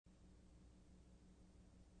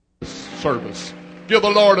service. Give the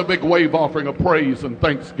Lord a big wave offering of praise and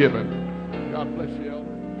thanksgiving. God bless you, Elder.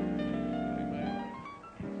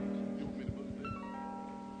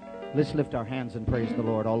 Let's lift our hands and praise the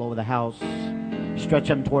Lord all over the house. Stretch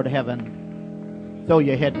them toward heaven. Throw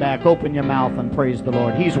your head back. Open your mouth and praise the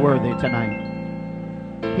Lord. He's worthy tonight.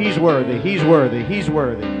 He's worthy. He's worthy. He's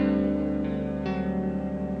worthy.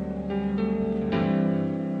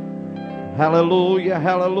 Hallelujah.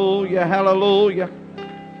 Hallelujah. Hallelujah.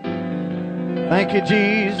 Thank you,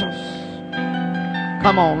 Jesus.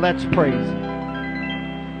 Come on, let's praise.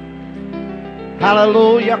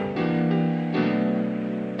 Hallelujah.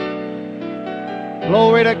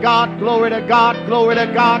 Glory to God, glory to God, glory to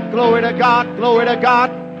God, glory to God, glory to God.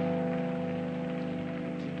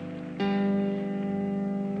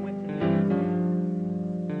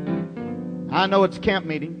 I know it's camp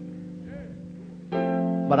meeting,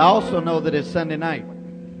 but I also know that it's Sunday night.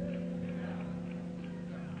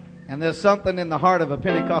 And there's something in the heart of a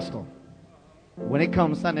Pentecostal. When it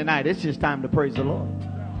comes Sunday night, it's just time to praise the Lord.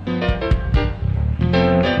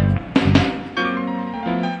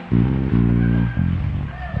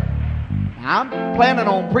 I'm planning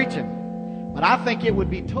on preaching, but I think it would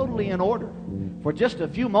be totally in order for just a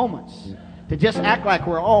few moments to just act like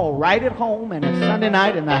we're all right at home and it's Sunday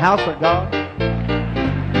night in the house of God.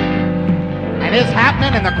 And it's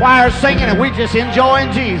happening and the choir's singing and we're just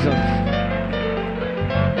enjoying Jesus.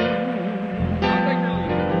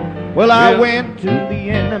 Well, I went to the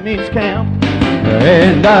enemy's camp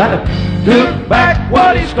and I took back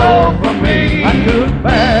what he stole from me. I took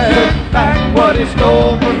back what he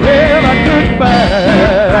stole from me. Well, I took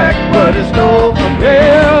back what he stole from me.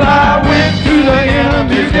 Well, I went to the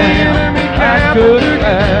enemy's camp. I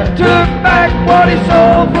took back what he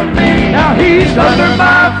stole from me. Now he's under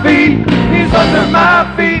my feet. He's under my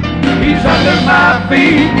feet. He's under my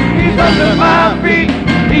feet. He's under my feet.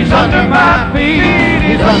 He's under my feet.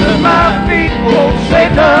 He's under my feet. Oh,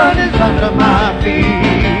 Satan is under my feet.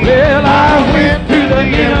 Well, I went to the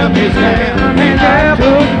enemy's camp and I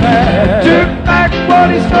took back what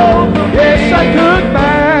he stole from me. Yes, I took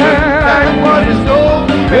back what he stole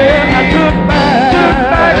from me. Well, I took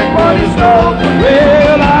back what he stole from me.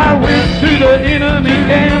 Well, I went to the enemy's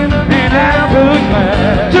camp and I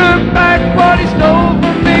took back what he stole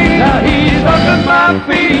from me. Now he's under my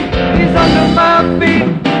feet. He's under my feet.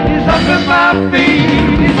 He's under my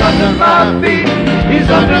feet. He's under my feet. He's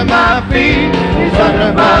under my feet. He's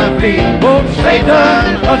under my feet. Oh,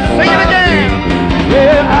 Satan, let's sing it again.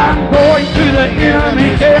 Yeah, I'm going to the enemy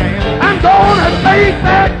camp. I'm gonna take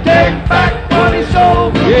back what he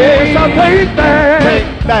stole from me. Yes, I'll take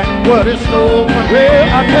back what he stole from me. Well,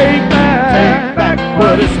 I'll take back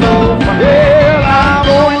what he stole from me. Well, I'm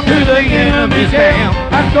going to the enemy's camp.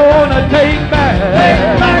 I'm gonna take back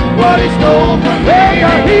what he stole from me.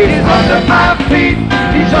 Well, he's under my feet.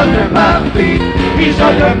 He's under my feet. He's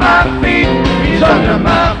under my feet. He's under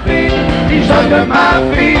my feet. He's under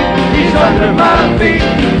my feet. He's under my feet.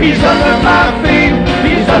 He's under my feet.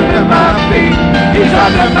 He's under my feet. He's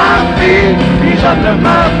under my feet. He's under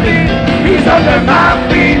my feet. He's under my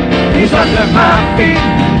feet. He's under my feet.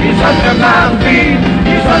 He's under my feet.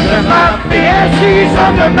 He's under my feet. Yes, he's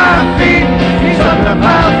under my feet. He's under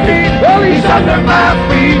my feet. Well, he's under my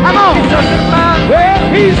feet. Come on. He's under my feet. Well,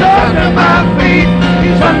 he's under my feet.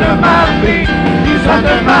 He's under my feet. He's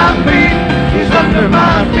under my feet. He's under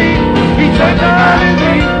my feet. He's under my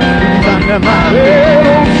feet. He's under my feet.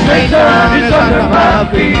 Oh, Satan is under my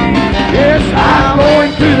feet. Yes, I'm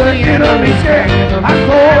going to the enemy's camp. I'm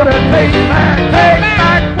going to take back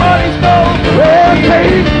what he stole. Well,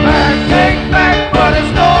 take back what he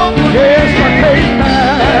stole. Yes, I take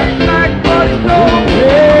back what he stole.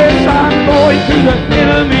 Yes, I'm going to the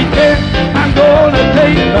enemy's camp. I'm going to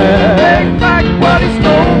take back what he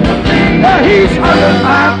stole from me. He's under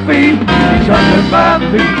my feet. He's under my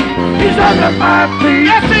feet. He's under my feet.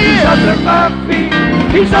 Yes, he is. He's under my feet.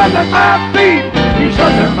 He's under my feet. He's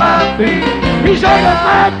under my feet. He's under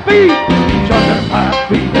my feet. He's under my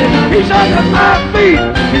feet. He's under my feet.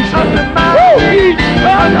 He's under my feet.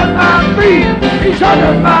 He's under my feet. He's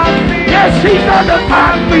under my feet. Yes, he's under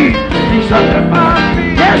my feet. He's under my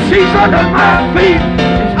feet. Yes, he's under my feet.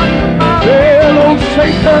 He's under my feet. Well, oh,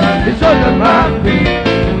 Satan is under my feet.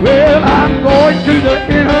 Well, I'm going to the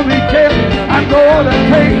enemy camp. I'm going to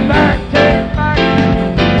take back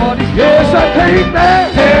what he stole. Yes, I take back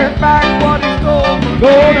what he stole.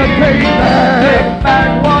 Gonna take back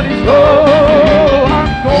what he stole. I'm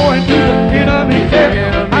going to the enemy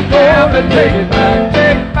camp. I'm going to take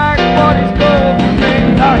back what he stole.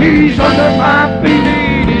 Now he's under my feet.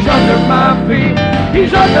 He's under my feet.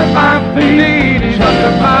 He's under my feet. He's under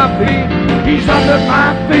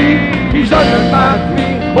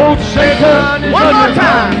Satan is One more under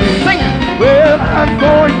time. my feet. Sing it. Well, I'm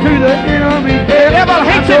going to the enemy camp. The devil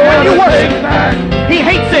hates it when you worship. He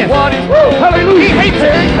hates it. What is hallelujah? He hates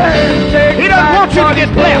it. He doesn't want you to get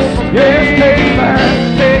blessed. Yes,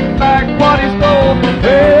 take back what is stolen.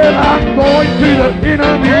 Well, I'm going to the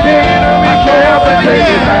enemy camp and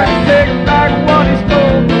take back what is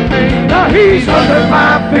stolen from me. Now he's under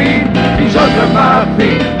my feet. He's under my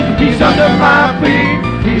feet. He's under my feet.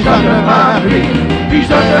 He's under my feet. He's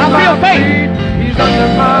under my feet. He's under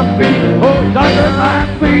my feet. Oh, he's under my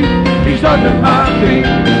feet. He's under my feet.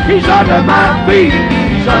 He's under my feet.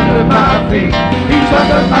 He's under my feet. He's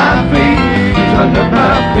under my feet. He's under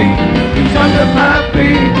my feet. He's under my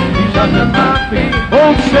feet. He's under my feet.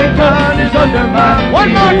 Oh, Satan is under my feet.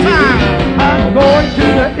 One more time. I'm going to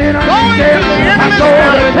the enemy camp. I'm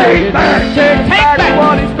going to take back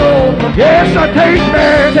what he stole from me. Yes, I take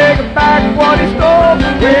back what he stole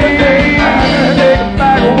from me. Take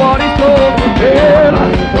back what he stole from me. Well,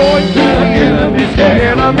 I'm going to the enemy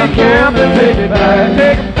camp and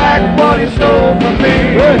take back what he stole from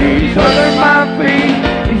me. Well, he's under my feet.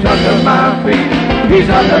 He's under my feet. He's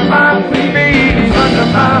under my feet. He's under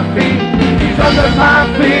my feet. He's under my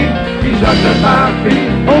feet. He's under my feet.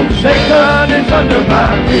 Oh, Satan is under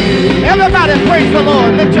my feet. Everybody praise the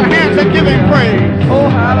Lord. Lift your hands and give him praise. Oh,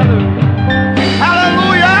 hallelujah.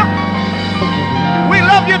 Hallelujah. We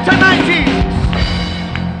love you tonight, Jesus.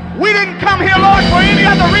 We didn't come here, Lord, for any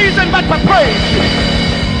other reason but to praise you.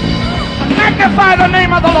 Magnify the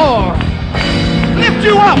name of the Lord. Lift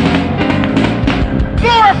you up.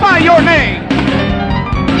 Glorify your name.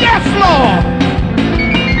 Yes, Lord.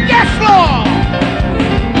 Yes, Lord.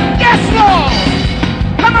 Yes, Lord.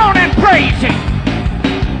 Come on and praise him.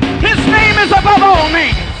 His name is above all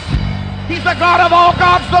names. He's the God of all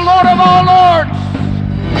gods, the Lord of all lords.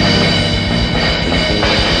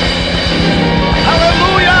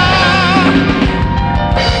 Hallelujah.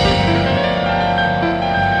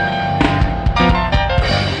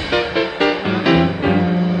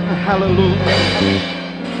 Hallelujah.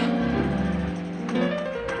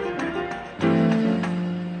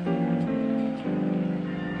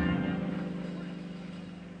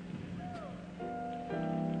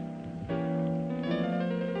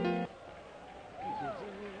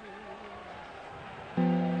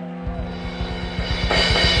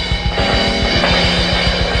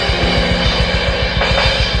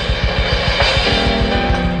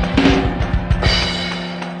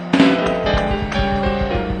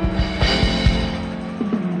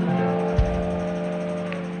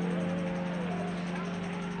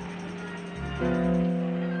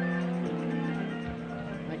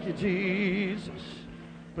 Jesus.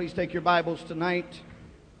 Please take your Bibles tonight.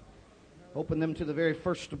 Open them to the very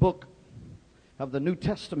first book of the New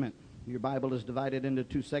Testament. Your Bible is divided into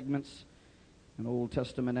two segments, an Old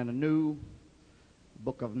Testament and a New. The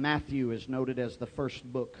book of Matthew is noted as the first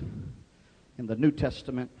book in the New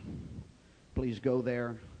Testament. Please go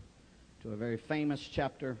there to a very famous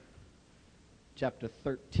chapter, chapter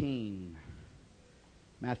 13.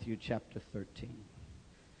 Matthew chapter 13.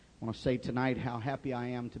 I want to say tonight how happy I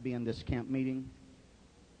am to be in this camp meeting.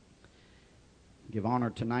 Give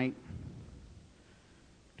honor tonight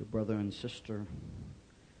to brother and sister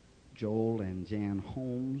Joel and Jan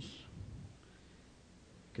Holmes.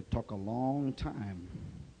 Could talk a long time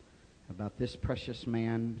about this precious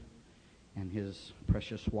man and his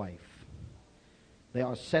precious wife. They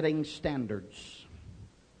are setting standards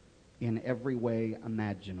in every way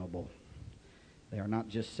imaginable. They are not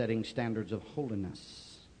just setting standards of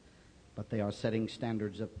holiness, but they are setting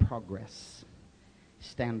standards of progress,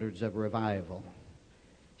 standards of revival,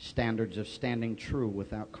 standards of standing true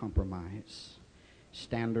without compromise,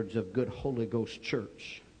 standards of good Holy Ghost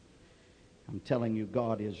church. I'm telling you,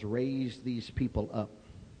 God has raised these people up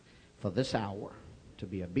for this hour to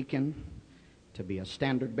be a beacon, to be a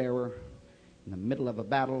standard bearer in the middle of a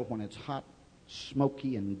battle when it's hot,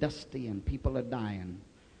 smoky, and dusty and people are dying.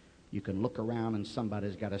 You can look around and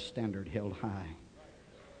somebody's got a standard held high.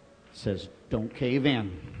 It says, don't cave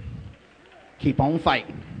in. Keep on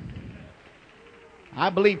fighting. I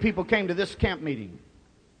believe people came to this camp meeting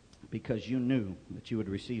because you knew that you would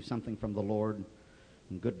receive something from the Lord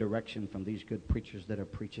and good direction from these good preachers that are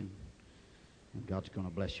preaching. And God's going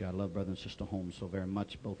to bless you. I love Brother and Sister Holmes so very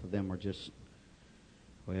much. Both of them are just,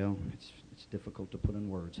 well, it's difficult to put in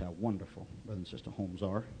words how wonderful Brother and Sister Holmes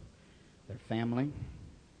are. Their family,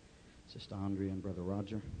 Sister Andrea and Brother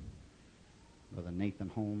Roger, Brother Nathan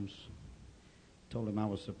Holmes. Told him I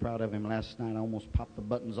was so proud of him last night, I almost popped the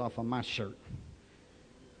buttons off of my shirt.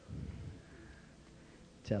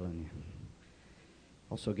 Telling you.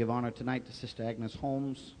 Also give honor tonight to Sister Agnes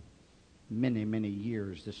Holmes, many, many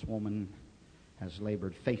years, this woman has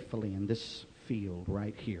labored faithfully in this field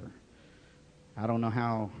right here. I don't know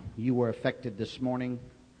how you were affected this morning,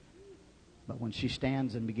 but when she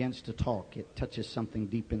stands and begins to talk, it touches something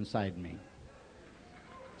deep inside me.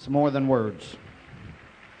 It's more than words.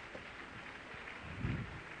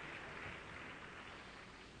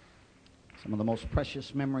 Some of the most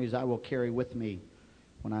precious memories I will carry with me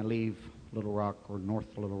when I leave Little Rock, or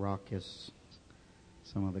North Little Rock, as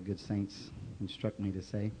some of the good saints instruct me to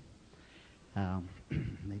say.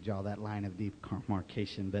 They draw that line of deep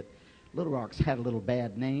demarcation. But Little Rock's had a little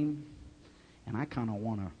bad name, and I kind of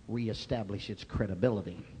want to reestablish its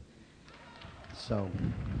credibility. So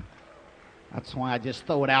that's why I just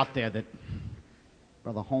throw it out there that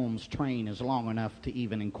Brother Holmes' train is long enough to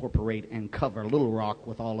even incorporate and cover Little Rock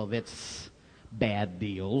with all of its bad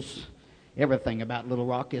deals. Everything about Little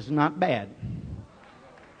Rock is not bad.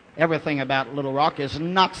 Everything about Little Rock is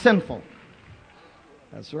not sinful.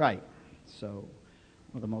 That's right. So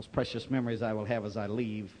one of the most precious memories I will have as I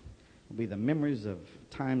leave will be the memories of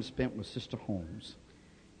time spent with Sister Holmes.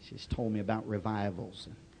 She's told me about revivals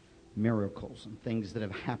and miracles and things that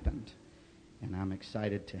have happened. And I'm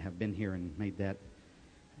excited to have been here and made that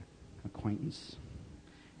acquaintance.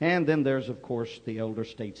 And then there's, of course, the elder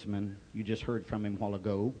statesman. You just heard from him a while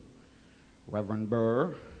ago, Reverend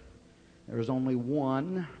Burr. There's only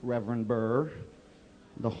one Reverend Burr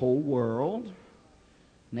in the whole world.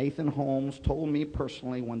 Nathan Holmes told me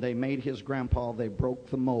personally when they made his grandpa, they broke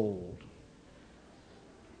the mold.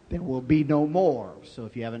 There will be no more. So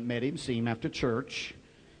if you haven't met him, see him after church.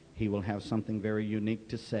 He will have something very unique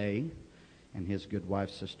to say, and his good wife,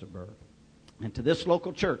 Sister Burr. And to this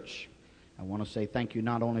local church, I want to say thank you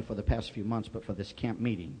not only for the past few months, but for this camp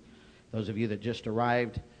meeting. Those of you that just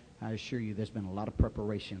arrived, I assure you there's been a lot of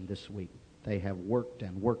preparation this week. They have worked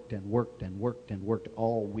and worked and worked and worked and worked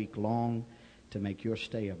all week long to make your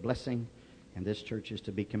stay a blessing, and this church is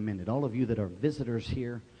to be commended. All of you that are visitors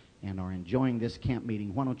here and are enjoying this camp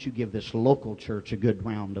meeting, why don't you give this local church a good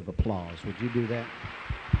round of applause? Would you do that?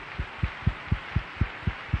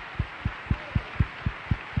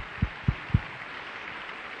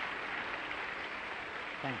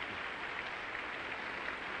 Thank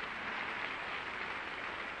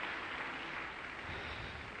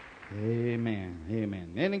you. Amen.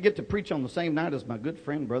 Amen. And I get to preach on the same night as my good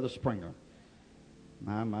friend, Brother Springer.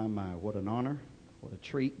 My, what an honor, what a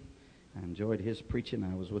treat. I enjoyed his preaching.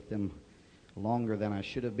 I was with them longer than I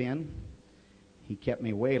should have been. He kept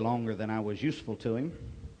me way longer than I was useful to him.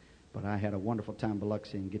 But I had a wonderful time in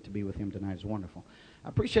Biloxi, and get to be with him tonight is wonderful. I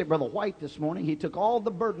appreciate Brother White this morning. He took all the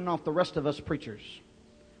burden off the rest of us preachers.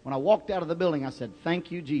 When I walked out of the building, I said, thank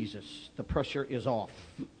you, Jesus. The pressure is off.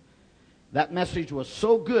 That message was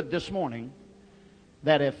so good this morning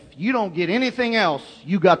that if you don't get anything else,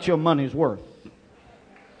 you got your money's worth.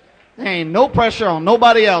 There ain't no pressure on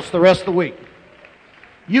nobody else the rest of the week.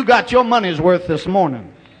 You got your money's worth this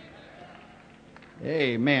morning.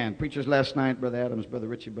 Amen. Preachers last night, Brother Adams, Brother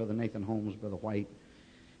Ritchie, Brother Nathan Holmes, Brother White,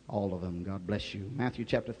 all of them. God bless you. Matthew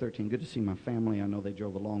chapter 13. Good to see my family. I know they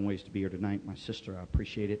drove a long ways to be here tonight. My sister, I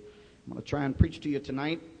appreciate it. I'm going to try and preach to you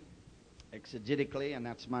tonight exegetically, and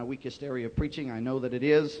that's my weakest area of preaching. I know that it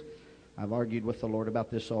is. I've argued with the Lord about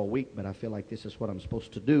this all week, but I feel like this is what I'm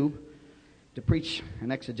supposed to do. To preach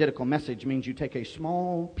an exegetical message means you take a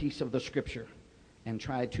small piece of the Scripture and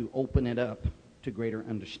try to open it up to greater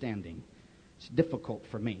understanding. It's difficult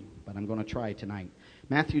for me, but I'm going to try tonight.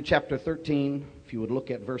 Matthew chapter 13, if you would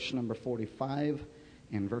look at verse number 45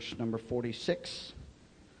 and verse number 46.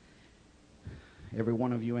 Every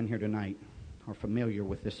one of you in here tonight are familiar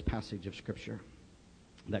with this passage of Scripture.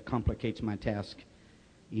 That complicates my task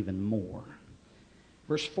even more.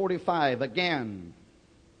 Verse 45, again,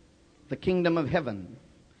 the kingdom of heaven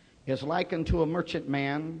is like unto a merchant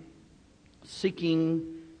man seeking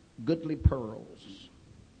goodly pearls,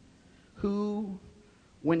 who,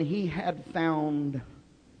 when he had found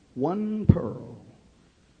one pearl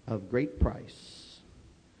of great price,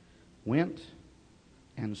 went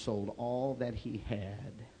and sold all that he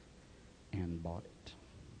had and bought it.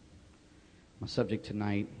 My subject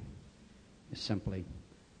tonight is simply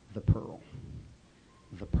the pearl.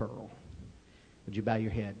 The pearl. Would you bow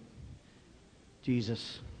your head?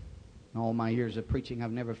 Jesus, in all my years of preaching,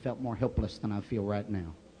 I've never felt more helpless than I feel right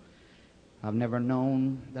now. I've never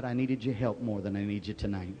known that I needed your help more than I need you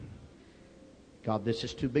tonight. God, this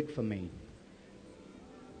is too big for me.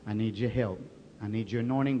 I need your help. I need your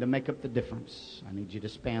anointing to make up the difference. I need you to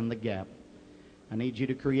span the gap. I need you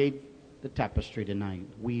to create the tapestry tonight.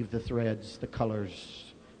 Weave the threads, the colors,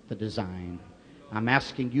 the design. I'm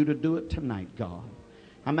asking you to do it tonight, God.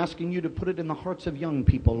 I'm asking you to put it in the hearts of young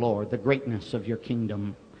people, Lord, the greatness of your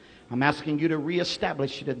kingdom. I'm asking you to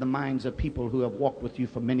reestablish it in the minds of people who have walked with you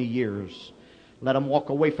for many years. Let them walk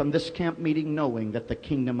away from this camp meeting knowing that the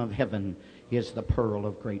kingdom of heaven is the pearl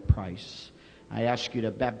of great price. I ask you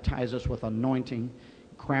to baptize us with anointing.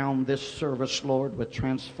 Crown this service, Lord, with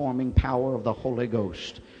transforming power of the Holy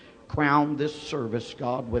Ghost. Crown this service,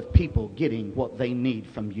 God, with people getting what they need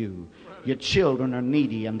from you. Your children are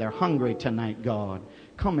needy and they're hungry tonight, God.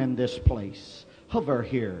 Come in this place. Hover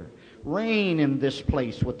here. Reign in this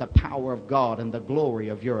place with the power of God and the glory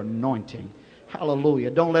of your anointing.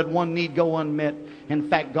 Hallelujah. Don't let one need go unmet. In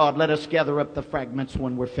fact, God, let us gather up the fragments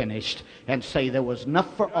when we're finished and say there was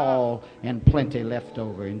enough for all and plenty left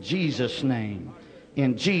over. In Jesus' name.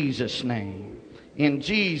 In Jesus' name. In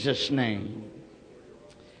Jesus' name.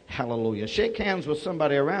 Hallelujah. Shake hands with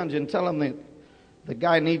somebody around you and tell them that the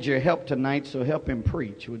guy needs your help tonight, so help him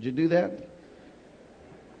preach. Would you do that?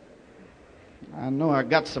 I know I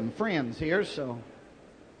got some friends here, so.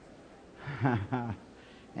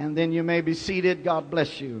 And then you may be seated. God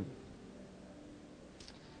bless you.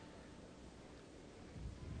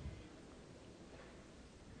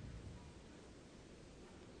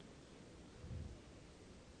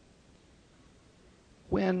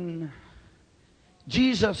 When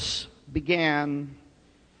Jesus began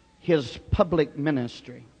his public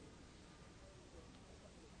ministry,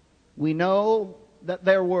 we know that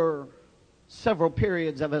there were several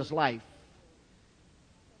periods of his life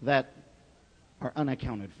that are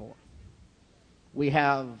unaccounted for. We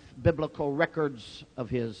have biblical records of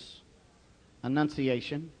his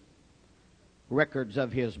annunciation, records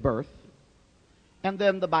of his birth, and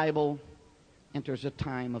then the Bible enters a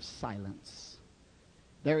time of silence.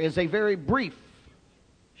 There is a very brief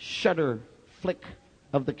shutter flick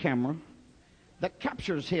of the camera that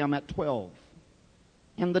captures him at 12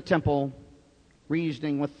 in the temple,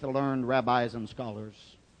 reasoning with the learned rabbis and scholars.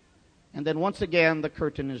 And then once again the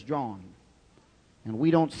curtain is drawn, and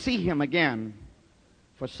we don't see him again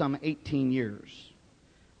for some 18 years.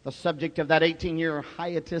 The subject of that 18-year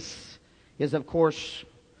hiatus is, of course,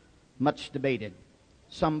 much debated.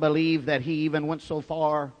 Some believe that he even went so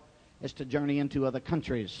far as to journey into other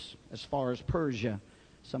countries, as far as Persia.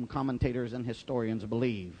 Some commentators and historians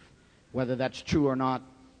believe. Whether that's true or not,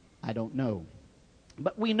 I don't know.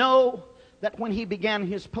 But we know that when he began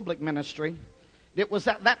his public ministry, it was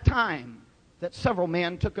at that time that several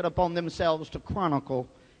men took it upon themselves to chronicle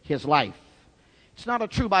his life. It's not a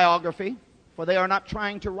true biography, for they are not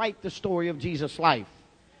trying to write the story of Jesus' life.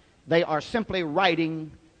 They are simply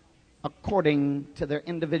writing according to their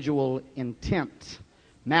individual intent.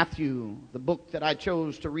 Matthew, the book that I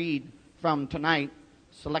chose to read from tonight,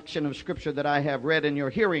 selection of scripture that I have read in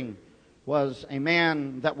your hearing, was a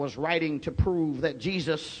man that was writing to prove that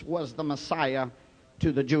Jesus was the Messiah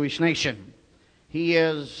to the Jewish nation. He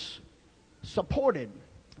is supported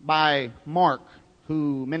by Mark,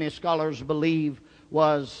 who many scholars believe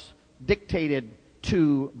was dictated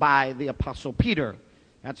to by the Apostle Peter.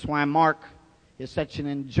 That's why Mark is such an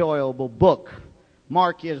enjoyable book.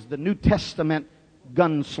 Mark is the New Testament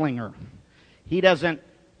gunslinger. He doesn't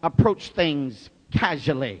approach things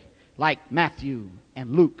casually like Matthew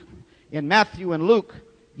and Luke. In Matthew and Luke,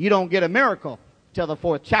 you don't get a miracle till the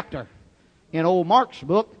 4th chapter. In old Mark's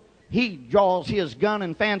book, he draws his gun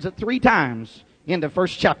and fans it 3 times in the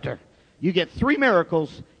 1st chapter. You get 3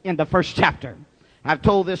 miracles in the 1st chapter. I've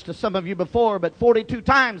told this to some of you before, but 42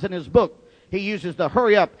 times in his book, he uses the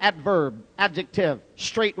hurry up adverb, adjective,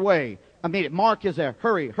 straightway. I mean, Mark is a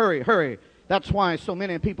hurry, hurry, hurry. That's why so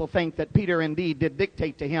many people think that Peter indeed did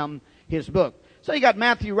dictate to him his book. So you got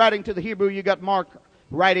Matthew writing to the Hebrew, you got Mark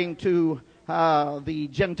writing to the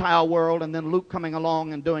Gentile world, and then Luke coming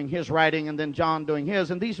along and doing his writing, and then John doing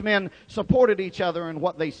his. And these men supported each other in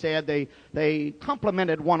what they said. They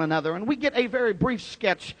complemented one another. And we get a very brief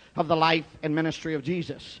sketch of the life and ministry of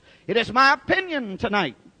Jesus. It is my opinion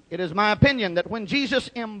tonight, it is my opinion that when Jesus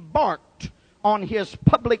embarked on his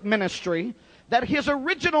public ministry, that his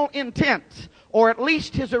original intent, or at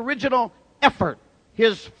least his original effort,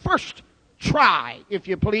 his first try, if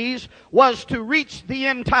you please, was to reach the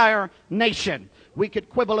entire nation. We could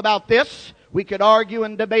quibble about this. We could argue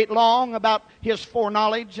and debate long about his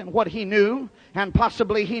foreknowledge and what he knew, and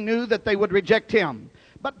possibly he knew that they would reject him.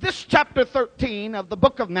 But this chapter 13 of the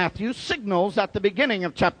book of Matthew signals at the beginning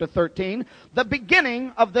of chapter 13 the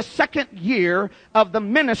beginning of the 2nd year of the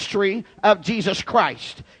ministry of Jesus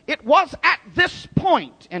Christ. It was at this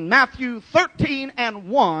point in Matthew 13 and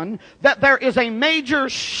 1 that there is a major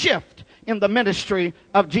shift in the ministry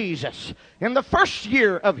of Jesus. In the first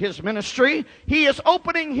year of his ministry, he is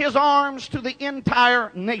opening his arms to the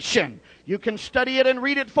entire nation. You can study it and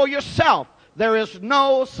read it for yourself. There is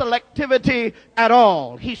no selectivity at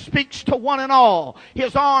all. He speaks to one and all.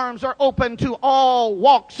 His arms are open to all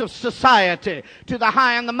walks of society, to the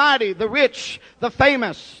high and the mighty, the rich, the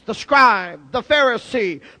famous, the scribe, the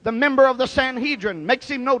Pharisee, the member of the Sanhedrin.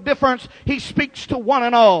 Makes him no difference. He speaks to one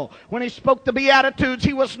and all. When he spoke the Beatitudes,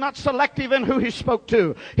 he was not selective in who he spoke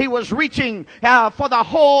to. He was reaching for the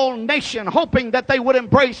whole nation, hoping that they would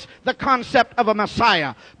embrace the concept of a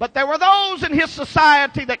Messiah. But there were those in his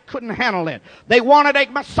society that couldn't handle it. They wanted a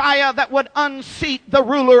Messiah that would unseat the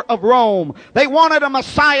ruler of Rome. They wanted a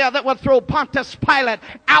Messiah that would throw Pontius Pilate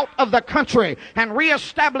out of the country and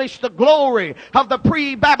reestablish the glory of the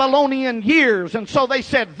pre-Babylonian years. And so they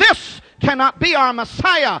said, this cannot be our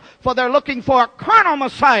Messiah, for they're looking for a carnal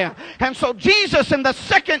Messiah. And so Jesus, in the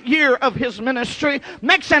second year of his ministry,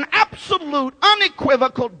 makes an absolute,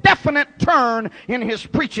 unequivocal, definite turn in his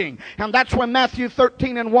preaching. And that's when Matthew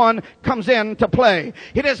 13:1 comes into play.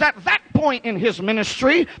 It is at that point in his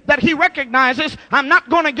ministry that he recognizes, I'm not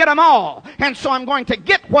going to get them all, and so I'm going to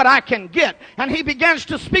get what I can get. And he begins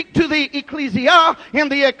to speak to the ecclesia in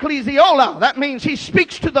the ecclesiola. That means he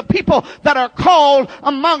speaks to the people that are called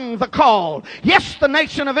among the called. Yes, the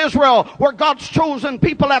nation of Israel were God's chosen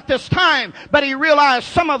people at this time, but he realized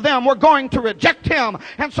some of them were going to reject him.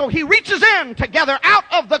 And so he reaches in to gather out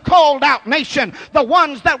of the called out nation the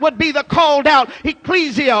ones that would be the called out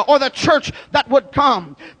ecclesia, or the church that would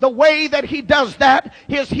come. The way that he does that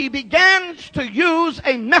is he begins to use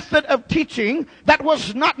a method of teaching that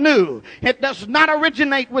was not new. It does not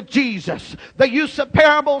originate with Jesus. The use of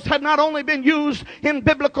parables had not only been used in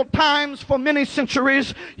biblical times for many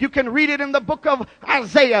centuries. You can read it in the book of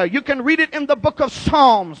Isaiah. You can read it in the book of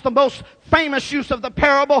Psalms. The most famous use of the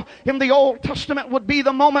parable in the Old Testament would be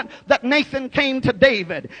the moment that Nathan came to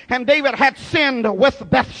David. And David had sinned with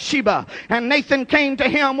Bathsheba. And Nathan came to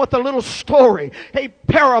him with a little story, a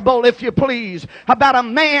parable, if you please, about a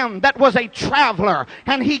man that was a traveler.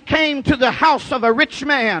 And he came to the house of a rich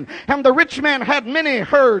man. And the rich man had many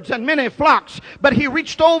herds and many flocks. But he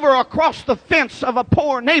reached over across the fence of a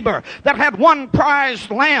poor neighbor that had one prized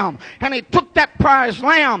lamb. And he took that prized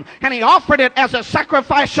lamb and he offered it as a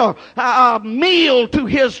sacrificial meal to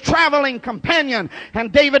his traveling companion.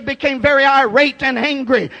 And David became very irate and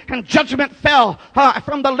angry, and judgment fell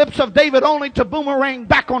from the lips of David only to boomerang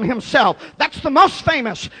back on himself. That's the most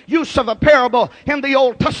famous use of a parable in the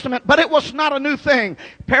Old Testament, but it was not a new thing.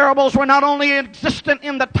 Parables were not only existent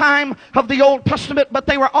in the time of the Old Testament, but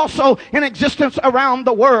they were also in existence around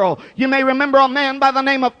the world. You may remember a man by the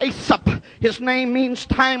name of Aesop. His name means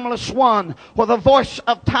timeless one, or the voice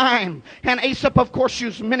of time. And Aesop, of course,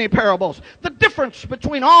 used many parables. The difference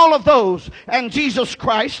between all of those and Jesus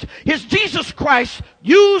Christ is Jesus Christ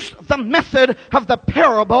used the method of the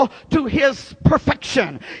parable to his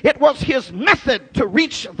perfection. It was his method to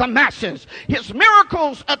reach the masses. His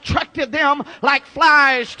miracles attracted them like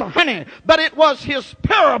flies to honey, but it was his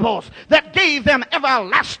parables that gave them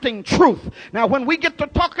everlasting truth. Now, when we get to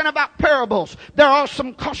talking about parables, there are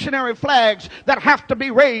some cautionary flags that have to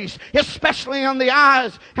be raised, especially in the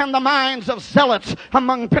eyes and the minds of zealots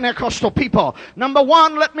among Pentecostal people. Number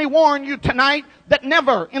one, let me warn you tonight that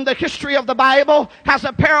never in the history of the Bible has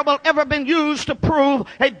a parable ever been used to prove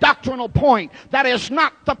a doctrinal point. That is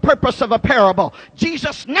not the purpose of a parable.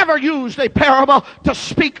 Jesus never used a parable to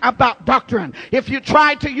speak about doctrine. If you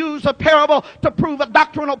try to use a parable to prove a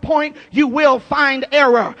doctrinal point, you will find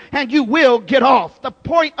error and you will get off. The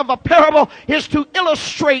point of a parable is to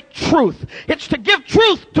illustrate truth. It's to give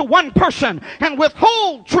truth to one person and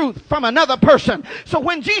withhold truth from another person. So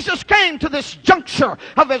when Jesus came to this juncture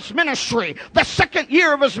of his ministry, the second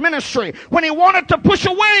year of his ministry, when he wanted to push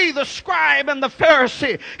away the scribe and the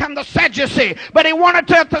Pharisee and the Sadducee, but he wanted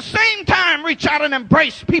to at the same time reach out and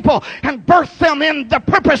embrace people and birth them in the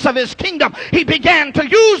purpose of his kingdom, he began to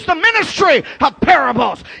use the ministry of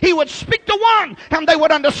parables. He would speak to one and they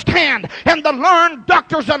would understand. And the learned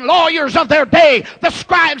doctors and lawyers of their day, the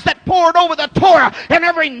scribes that pored over the Torah and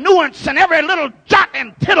every nuance and every little jot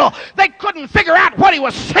and tittle, they couldn't figure out what he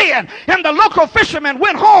was saying. And the local fisherman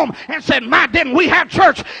went home and said, "My, didn't we have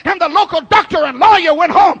church?" And the local doctor and lawyer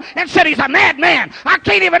went home and said, "He's a madman. I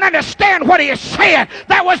can't even understand what he is saying."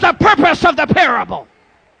 That was the purpose of the parable.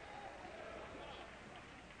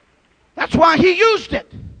 That's why he used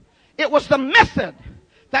it. It was the method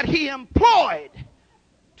that he employed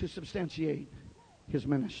to substantiate his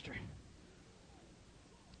ministry.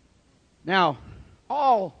 Now,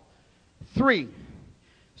 all three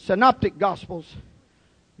synoptic gospels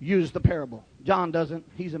use the parable. John doesn't.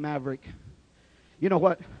 He's a maverick. You know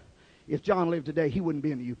what? If John lived today, he wouldn't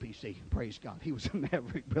be in the UPC. Praise God. He was a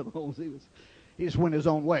maverick, Brother Holmes. He just went his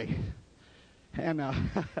own way. And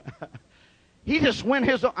he just went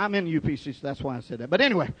his own. I'm in UPC, so that's why I said that. But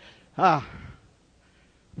anyway,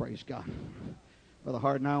 praise God. Brother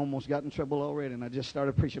Hard and I almost got in trouble already, and I just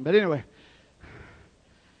started preaching. But anyway,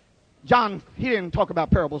 John, he didn't talk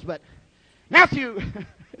about parables, but Matthew,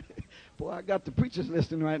 boy, I got the preachers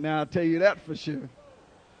listening right now, I'll tell you that for sure.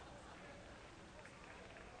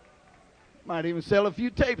 Might even sell a few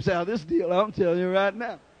tapes out of this deal, I'm telling you right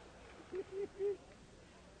now.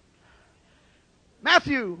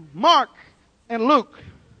 Matthew, Mark, and Luke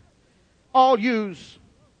all use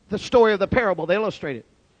the story of the parable. They illustrate it.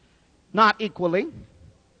 Not equally.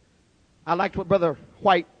 I liked what Brother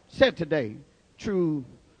White said today. True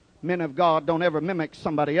men of God don't ever mimic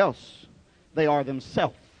somebody else. They are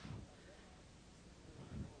themselves.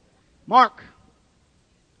 Mark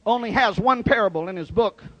only has one parable in his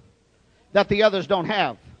book that the others don't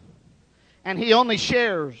have. And he only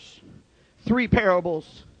shares 3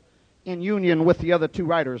 parables in union with the other 2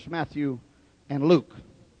 writers, Matthew and Luke.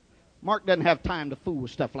 Mark doesn't have time to fool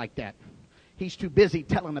with stuff like that. He's too busy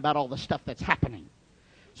telling about all the stuff that's happening.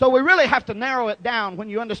 So we really have to narrow it down when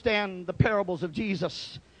you understand the parables of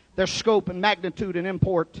Jesus, their scope and magnitude and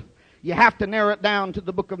import. You have to narrow it down to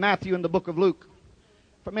the book of Matthew and the book of Luke.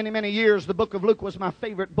 For many, many years, the book of Luke was my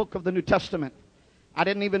favorite book of the New Testament. I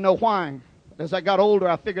didn't even know why. But as I got older,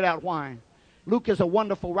 I figured out why. Luke is a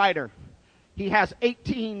wonderful writer. He has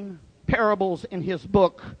 18 parables in his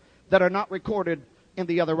book that are not recorded in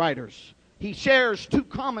the other writers. He shares 2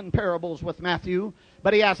 common parables with Matthew,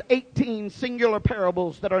 but he has 18 singular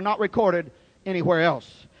parables that are not recorded anywhere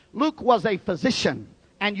else. Luke was a physician,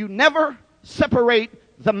 and you never separate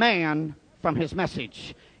the man from his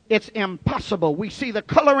message. It's impossible. We see the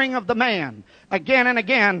coloring of the man again and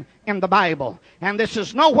again in the Bible. And this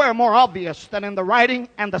is nowhere more obvious than in the writing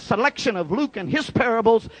and the selection of Luke and his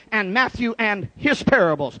parables and Matthew and his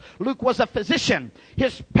parables. Luke was a physician.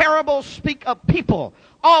 His parables speak of people.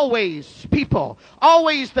 Always people.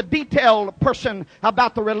 Always the detailed person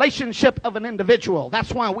about the relationship of an individual.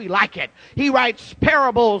 That's why we like it. He writes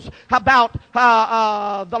parables about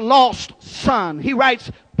the lost son. He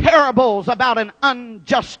writes parables about an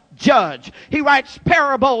unjust judge. He writes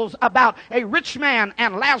parables about a rich man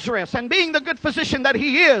and Lazarus. And being the good physician that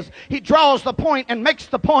he is, he draws the point and makes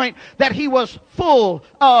the point that he was full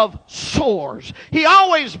of sores. He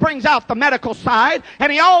always brings out the medical side,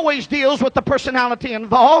 and he always deals with the personality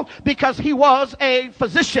involved because he was a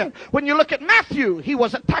physician. When you look at Matthew, he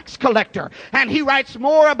was a tax collector, and he writes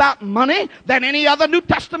more about money than any other New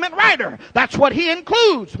Testament writer. That's what he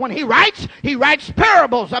includes. When he writes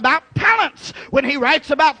parables about talents. When he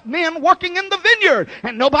writes about men working in the vineyard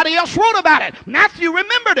and nobody else wrote about it, Matthew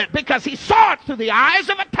remembered it because he saw it through the eyes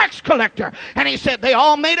of a tax collector. And he said they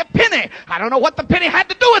all made a penny. I don't know what the penny had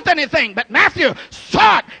to do with anything, but Matthew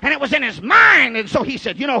saw it and it was in his mind. And so he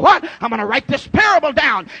said, you know what? I'm going to write this parable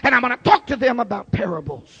down and I'm going to talk to them about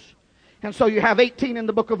parables. And so you have 18 in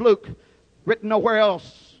the book of Luke, written nowhere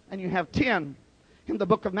else. And you have 10 in the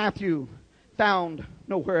book of Matthew, found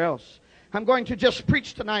nowhere else. I'm going to just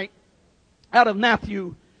preach tonight out of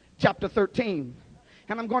Matthew chapter 13.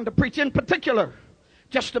 And I'm going to preach in particular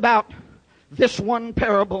just about this one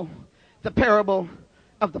parable, the parable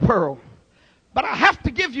of the pearl. But I have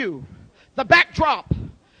to give you the backdrop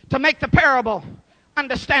to make the parable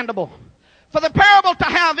understandable. For the parable to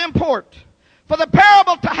have import, for the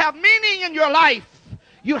parable to have meaning in your life,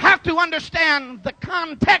 you have to understand the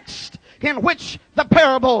context in which the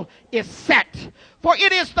parable is set. For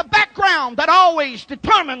it is the background that always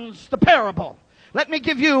determines the parable. Let me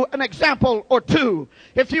give you an example or two.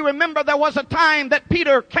 If you remember, there was a time that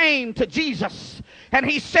Peter came to Jesus and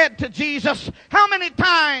he said to Jesus, how many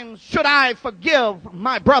times should I forgive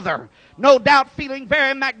my brother? No doubt feeling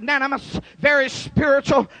very magnanimous, very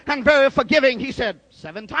spiritual, and very forgiving. He said,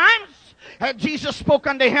 7 times? And Jesus spoke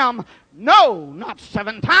unto him, no, not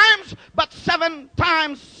 7 times, but 7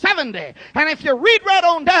 times 70. And if you read right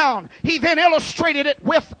on down, he then illustrated it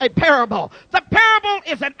with a parable. The parable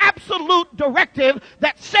is an absolute directive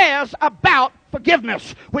that says about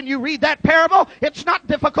forgiveness. When you read that parable, it's not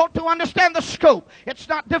difficult to understand the scope. It's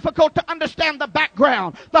not difficult to understand the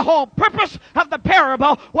background. The whole purpose of the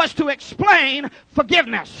parable was to explain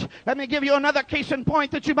forgiveness. Let me give you another case in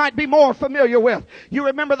point that you might be more familiar with. You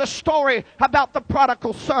remember the story about the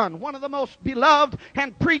prodigal son, one of the most beloved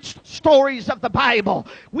and preached stories of the Bible.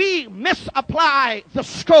 We misapply the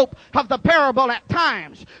scope of the parable at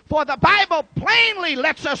times, for the Bible plainly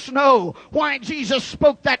lets us know why Jesus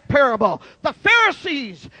spoke that parable. The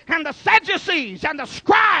Pharisees and the Sadducees and the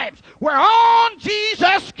scribes were on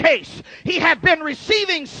Jesus' case. He had been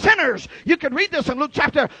receiving sinners. You can read this in Luke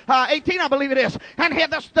chapter 18, I believe it is. And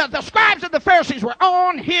the scribes and the Pharisees were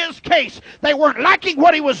on his case. They weren't liking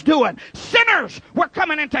what he was doing. Sinners were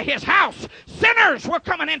coming into his house. Sinners were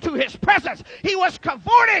coming into his presence. He was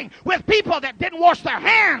cavorting with people that didn't wash their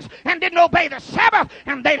hands and didn't obey the Sabbath,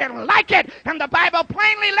 and they didn't like it. And the Bible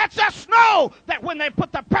plainly lets us know that when they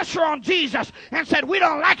put the pressure on Jesus and said, we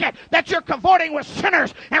don't like it that you're cavorting with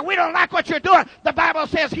sinners and we don't like what you're doing, the Bible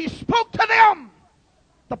says he spoke to them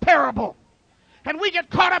the parable. And we get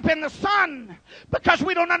caught up in the sun because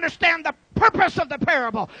we don't understand the purpose of the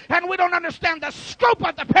parable. And we don't understand the scope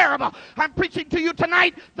of the parable. I'm preaching to you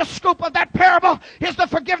tonight. The scope of that parable is the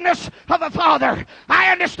forgiveness of the Father.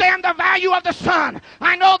 I understand the value of the Son.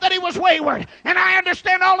 I know that he was wayward. And I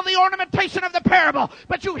understand all of the ornamentation of the parable.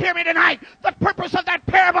 But you hear me tonight. The purpose of that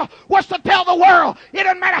parable was to tell the world. It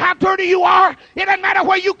doesn't matter how dirty you are. It doesn't matter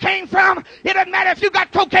where you came from. It doesn't matter if you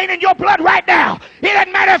got cocaine in your blood right now. It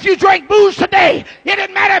doesn't matter if you drink booze today. It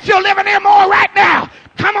doesn't matter if you're living immoral right now.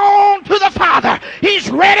 Come on to the Father. He's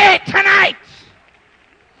ready tonight.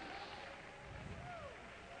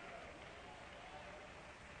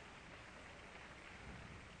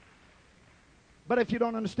 But if you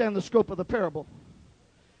don't understand the scope of the parable,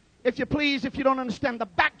 if you don't understand the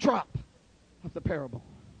backdrop of the parable,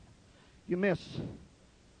 you miss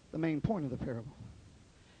the main point of the parable.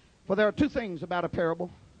 For there are two things about a parable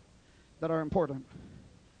that are important.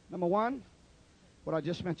 Number one, what I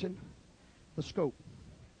just mentioned, the scope.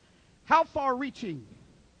 How far-reaching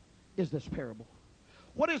is this parable?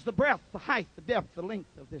 What is the breadth, the height, the depth, the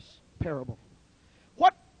length of this parable?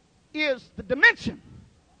 What is the dimension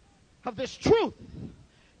of this truth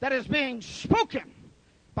that is being spoken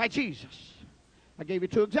by Jesus? I gave you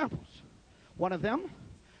two examples. One of them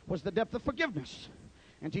was the depth of forgiveness,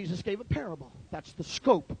 and Jesus gave a parable. That's the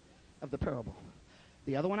scope of the parable.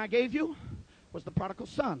 The other one I gave you was the prodigal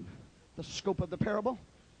son. The scope of the parable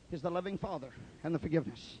is the loving Father and the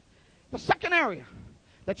forgiveness. The second area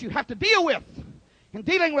that you have to deal with in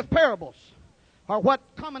dealing with parables are what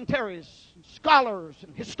commentaries, scholars,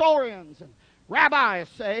 and historians and rabbis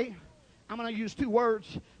say. I'm going to use two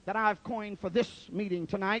words that I've coined for this meeting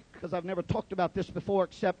tonight because I've never talked about this before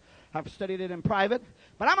except I've studied it in private.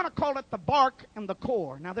 But I'm going to call it the bark and the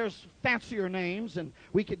core. Now, there's fancier names, and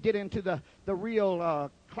we could get into the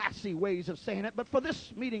real classy ways of saying it. But for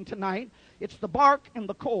this meeting tonight, it's the bark and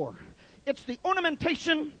the core. It's the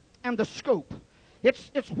ornamentation and the scope. It's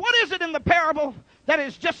what is it in the parable that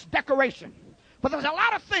is just decoration. But there's a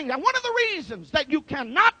lot of things. And one of the reasons that you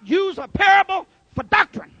cannot use a parable for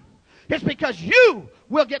doctrine is because you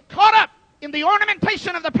will get caught up in the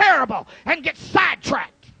ornamentation of the parable and get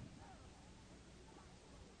sidetracked.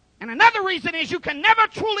 And another reason is you can never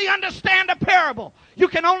truly understand a parable. You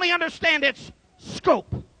can only understand its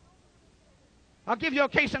scope. I'll give you a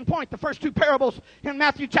case in point. The first two parables in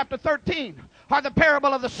Matthew chapter 13 are the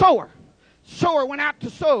parable of the sower. Sower went out to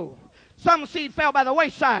sow. Some seed fell by the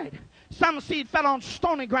wayside. Some seed fell on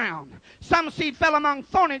stony ground. Some seed fell among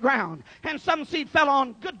thorny ground. And some seed fell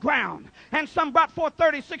on good ground. And some brought forth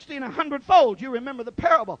 30, 60, and 100-fold. You remember the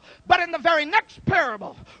parable. But in the very next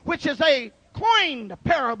parable, which is a coined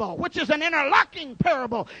parable, which is an interlocking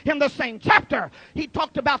parable in the same chapter, he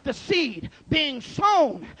talked about the seed being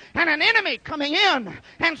sown and an enemy coming in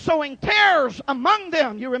and sowing tares among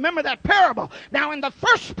them. You remember that parable. Now, in the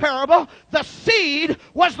first parable, the seed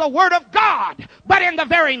was the word of God. But in the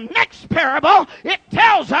very next parable, it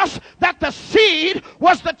tells us that the seed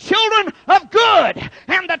was the children of good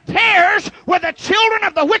and the tares were the children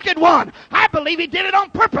of the wicked one. I believe he did it on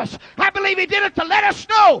purpose. I believe he did it to let us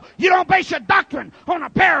know you don't base your doctrine on a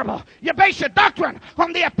parable. You base your doctrine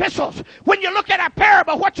on the epistles. When you look at a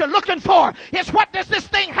parable, what you're looking for is what does this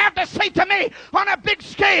thing have to say to me on a big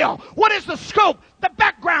scale? What is the scope, the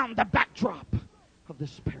background, the backdrop of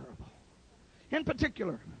this parable? In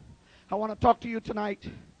particular, I want to talk to you tonight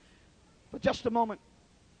for just a moment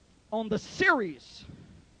on the series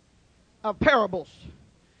of parables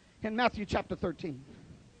in Matthew chapter 13.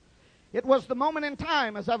 It was the moment in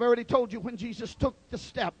time, as I've already told you, when Jesus took the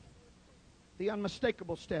step, the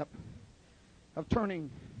unmistakable step of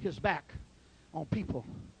turning his back on people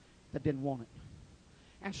that didn't want it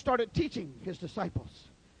and started teaching his disciples.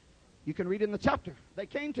 You can read in the chapter. They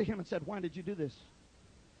came to him and said, "Why did you do this?"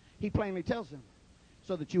 He plainly tells them,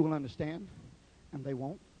 so that you will understand, and they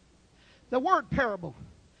won't. The word parable,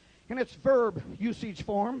 in its verb usage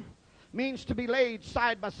form, means to be laid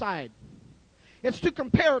side by side. It's to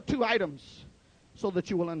compare two items so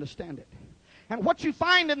that you will understand it. And what you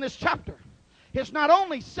find in this chapter It's not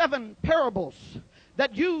only 7 parables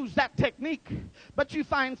that use that technique, but you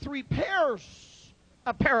find 3 pairs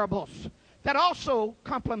of parables that also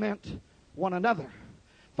complement one another.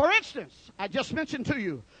 For instance, I just mentioned to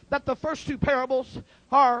you that the first 2 parables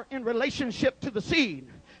are in relationship to the seed,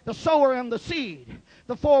 the sower and the seed,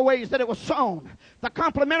 the 4 ways that it was sown. The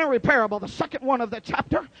complementary parable, the second one of the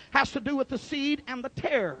chapter, has to do with the seed and the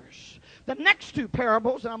tares. The next 2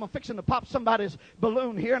 parables, and I'm fixing to pop somebody's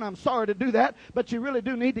balloon here, and I'm sorry to do that, but you really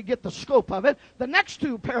do need to get the scope of it. The next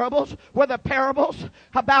 2 parables were the parables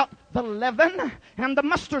about the leaven and the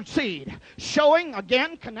mustard seed, showing,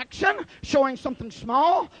 again, connection, showing something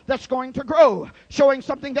small that's going to grow, showing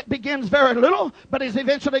something that begins very little, but is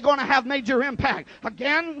eventually going to have major impact.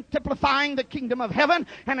 Again, typifying the kingdom of heaven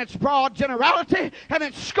and its broad generality and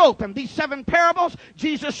its scope. And these 7 parables,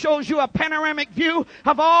 Jesus shows you a panoramic view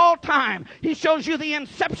of all time. He shows you the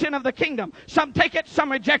inception of the kingdom. Some take it,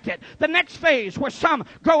 some reject it. The next phase where some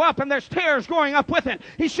grow up and there's tares growing up with it.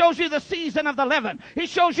 He shows you the season of the leaven. He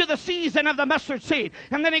shows you the season of the mustard seed.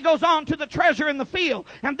 And then he goes on to the treasure in the field.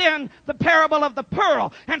 And then the parable of the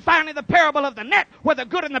pearl. And finally the parable of the net, where the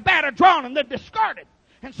good and the bad are drawn and they're discarded.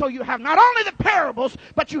 And so you have not only the parables,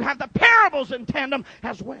 but you have the parables in tandem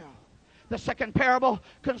as well. The second parable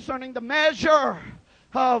concerning the measure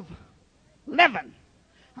of leaven.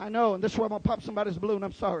 I know, and this is where I'm going to pop somebody's balloon,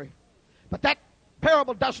 I'm sorry. But that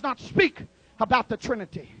parable does not speak about the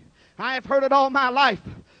Trinity. I have heard it all my life.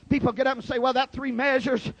 People get up and say, well, that 3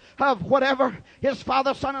 measures of whatever is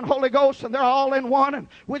Father, Son, and Holy Ghost, and they're all in one, and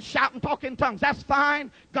we'd shout and talk in tongues. That's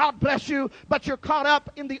fine. God bless you. But you're caught up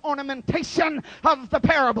in the ornamentation of the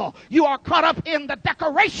parable. You are caught up in the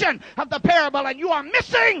decoration of the parable, and you are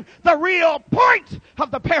missing the real point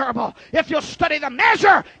of the parable. If you study the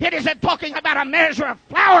measure, it isn't talking about a measure of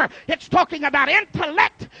flour. It's talking about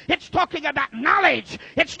intellect. It's talking about knowledge.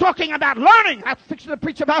 It's talking about learning. I'm fixing to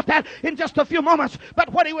preach about that in just a few moments.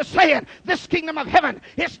 But what he was saying, this kingdom of heaven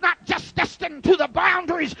is not just destined to the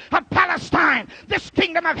boundaries of Palestine. This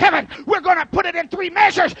kingdom of heaven, we're going to put it in 3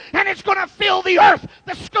 measures, and it's going to fill the earth.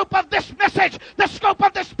 The scope of this message, the scope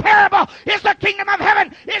of this parable is the kingdom of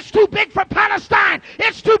heaven. It's too big for Palestine.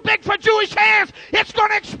 It's too big for Jewish hands. It's going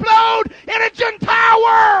to explode in a Gentile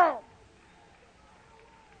world.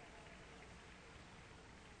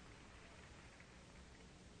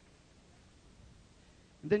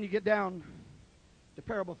 And then you get down to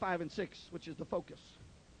parable 5 and 6, which is the focus.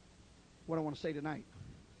 What I want to say tonight.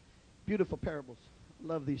 Beautiful parables. I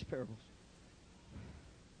love these parables.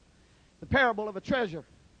 The parable of a treasure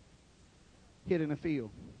hid in a field.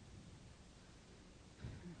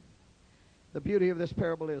 The beauty of this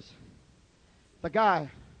parable is the guy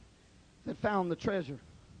that found the treasure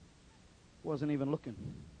wasn't even looking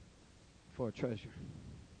for a treasure.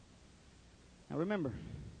 Now remember,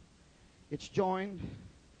 it's joined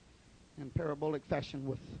in parabolic fashion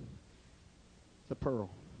with the pearl.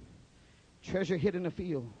 Treasure hid in a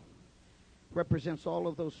field represents all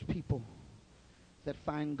of those people that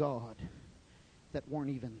find God that weren't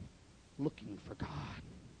even looking for God.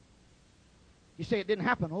 You say it didn't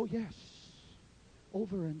happen. Oh, yes.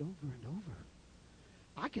 Over and over and over.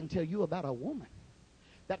 I can tell you about a woman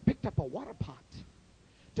that picked up a water pot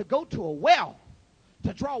to go to a well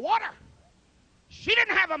to draw water. She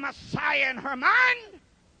didn't have a Messiah in her mind.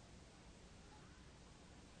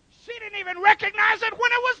 She didn't even recognize it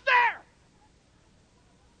when it was there.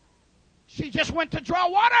 She just went to draw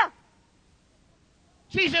water.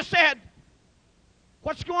 Jesus said,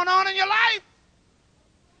 what's going on in your life?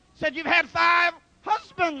 Said, you've had 5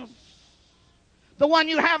 husbands. The one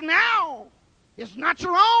you have now is not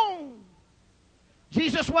your own.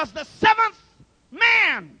 Jesus was the 7th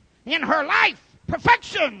man in her life.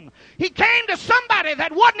 Perfection. He came to somebody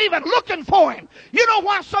that wasn't even looking for him. You know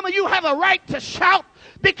why some of you have a right to shout?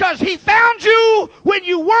 Because he found you when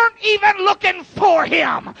you weren't even looking for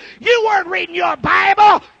him. You weren't reading your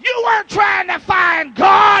Bible. You weren't trying to find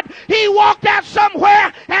God. He walked out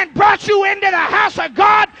somewhere and brought you into the house of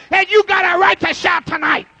God, and you got a right to shout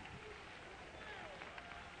tonight.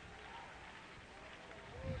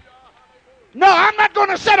 No, I'm not going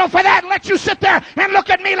to settle for that and let you sit there and look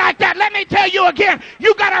at me like that. Let me tell you again,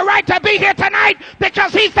 you got a right to be here tonight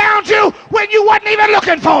because he found you when you wasn't even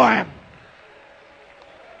looking for him.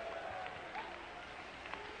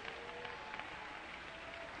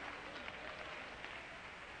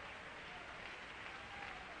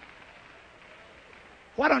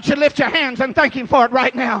 Why don't you lift your hands and thank him for it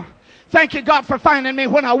right now? Thank you, God, for finding me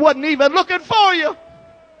when I wasn't even looking for you.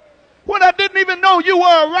 When I didn't even know you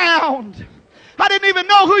were around. I didn't even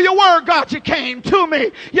know who you were, God. You came to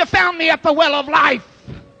me. You found me at the well of life.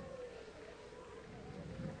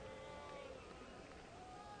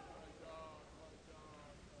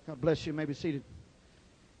 God bless you. You may be seated.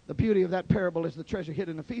 The beauty of that parable is the treasure hid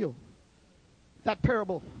in the field. That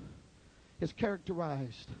parable is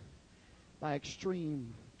characterized by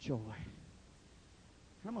extreme joy.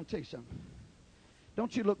 I'm going to tell you something.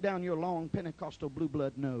 Don't you look down your long Pentecostal blue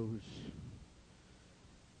blood nose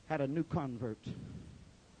at a new convert.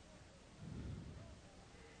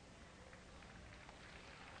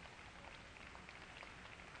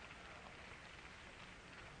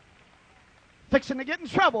 Fixing to get in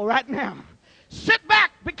trouble right now. Sit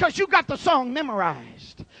back because you got the song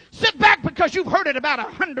memorized. Sit back because you've heard it about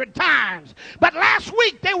 100 times. But last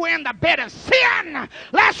week they were in the bed of sin.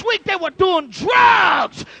 Last week they were doing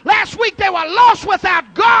drugs. Last week they were lost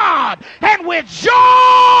without God. And with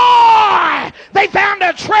joy they found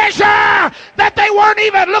a treasure that they weren't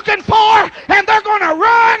even looking for. And they're going to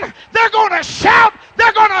run. They're going to shout.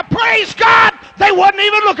 They're going to praise God. They wasn't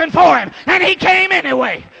even looking for him. And he came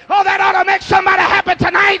anyway. Oh, that ought to make somebody happy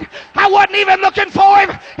tonight. I wasn't even looking for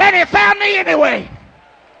him, and he found me anyway.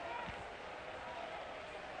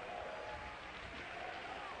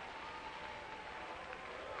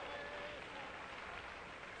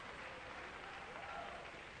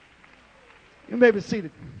 You may be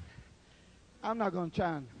seated. I'm not going to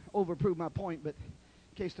try and overprove my point, but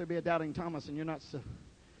in case there be a doubting Thomas and you're not so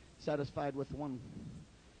satisfied with one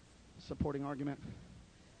supporting argument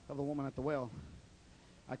of the woman at the well,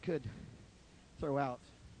 I could throw out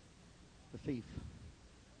the thief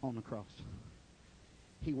on the cross.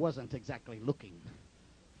 He wasn't exactly looking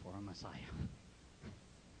for a Messiah.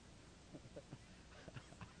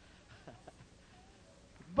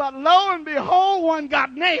 But lo and behold, one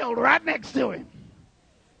got nailed right next to him.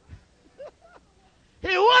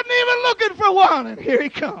 He wasn't even looking for one, and here he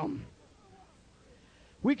come.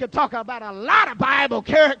 We could talk about a lot of Bible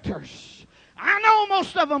characters. I know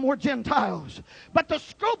most of them were Gentiles, but the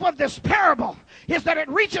scope of this parable is that it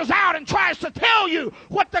reaches out and tries to tell you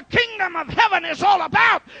what the kingdom of heaven is all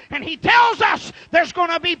about. And he tells us there's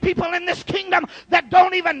going to be people in this kingdom that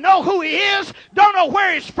don't even know who he is, don't know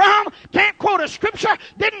where he's from, can't quote a scripture,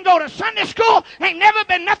 didn't go to Sunday school, ain't never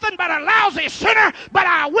been nothing but a lousy sinner, but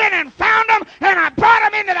I went and found them, and I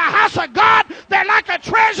brought them into the house of God. They're like a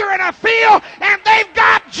treasure in a field, and they've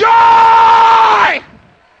got joy.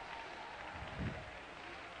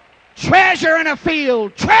 Treasure in a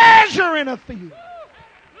field. Treasure in a field.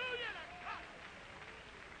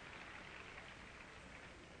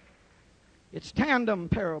 It's tandem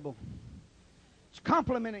parable. It's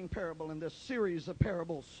complementing parable in this series of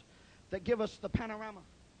parables that give us the panorama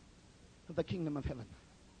of the kingdom of heaven.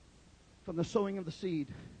 From the sowing of the seed,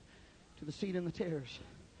 to the seed in the tares,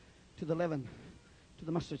 to the leaven, to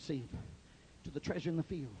the mustard seed, to the treasure in the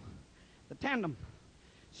field. The tandem,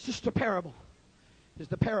 sister parable, is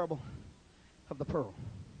the parable of the pearl.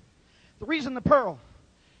 The reason the pearl,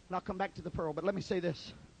 and I'll come back to the pearl, but let me say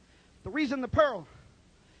this. The reason the pearl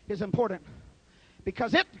is important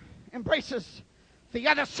because it embraces the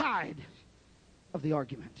other side of the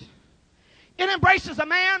argument. It embraces a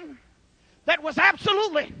man that was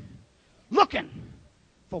absolutely looking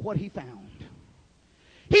for what he found.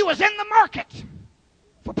 He was in the market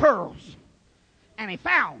for pearls, and he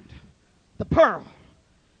found the pearl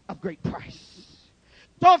of great price.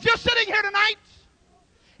 So if you're sitting here tonight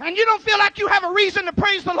and you don't feel like you have a reason to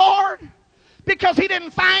praise the Lord because he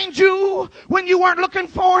didn't find you when you weren't looking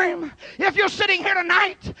for him, if you're sitting here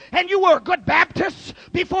tonight and you were a good Baptist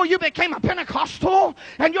before you became a Pentecostal,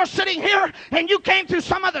 and you're sitting here and you came through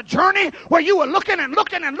some other journey where you were looking and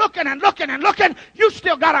looking and looking and looking and looking, you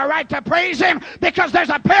still got a right to praise him because there's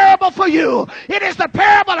a parable for you. It is the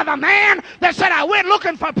parable of a man that said, I went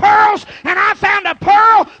looking for pearls and I found a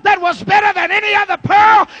pearl that was better than any other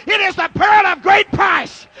pearl. It is the pearl of great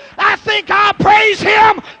price. I think I'll praise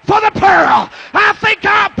him for the pearl. I think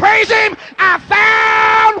I'll praise him. I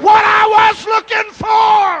found what I was looking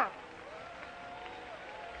for.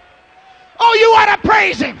 Oh, you ought to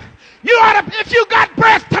praise him. You ought to, if you got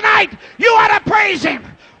breath tonight, you ought to praise him.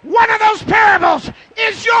 One of those parables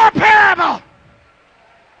is your parable.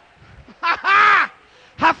 I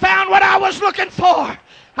found what I was looking for.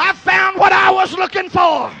 I found what I was looking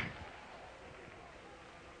for.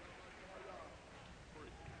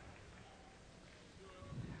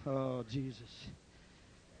 Oh, Jesus.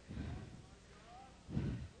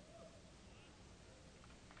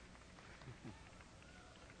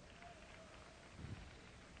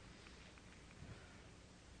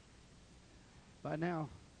 By now,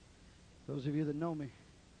 those of you that know me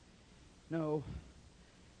know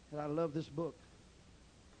that I love this book.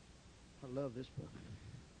 I love this book.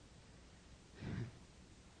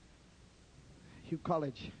 You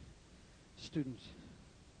college students,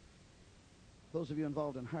 those of you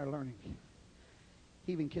involved in higher learning,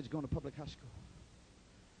 even kids going to public high school,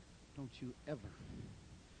 don't you ever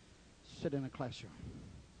sit in a classroom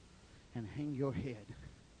and hang your head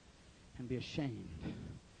and be ashamed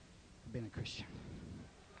of being a Christian.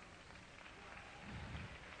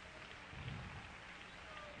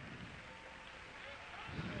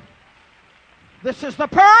 This is the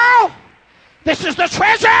pearl. This is the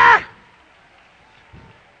treasure.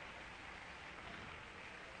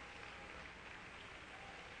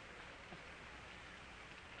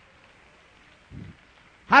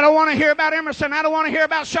 I don't want to hear about Emerson. I don't want to hear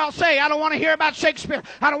about Chaucer. I don't want to hear about Shakespeare.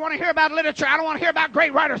 I don't want to hear about literature. I don't want to hear about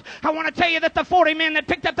great writers. I want to tell you that the 40 men that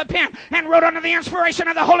picked up the pen and wrote under the inspiration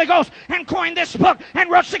of the Holy Ghost and coined this book and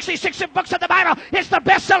wrote 66 books of the Bible, it's the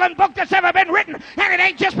best-selling book that's ever been written. And it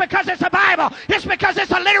ain't just because it's a Bible. It's because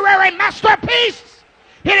it's a literary masterpiece.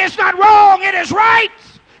 It is not wrong. It is right.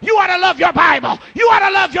 You ought to love your Bible. You ought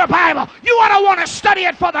to love your Bible. You ought to want to study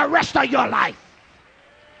it for the rest of your life.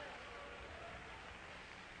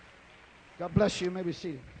 God bless you. You may be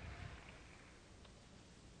seated.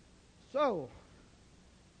 So,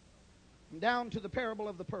 down to the parable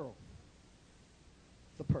of the pearl.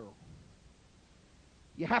 The pearl.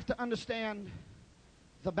 You have to understand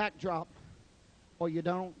the backdrop, or you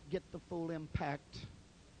don't get the full impact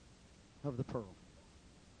of the pearl.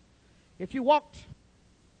 If you walked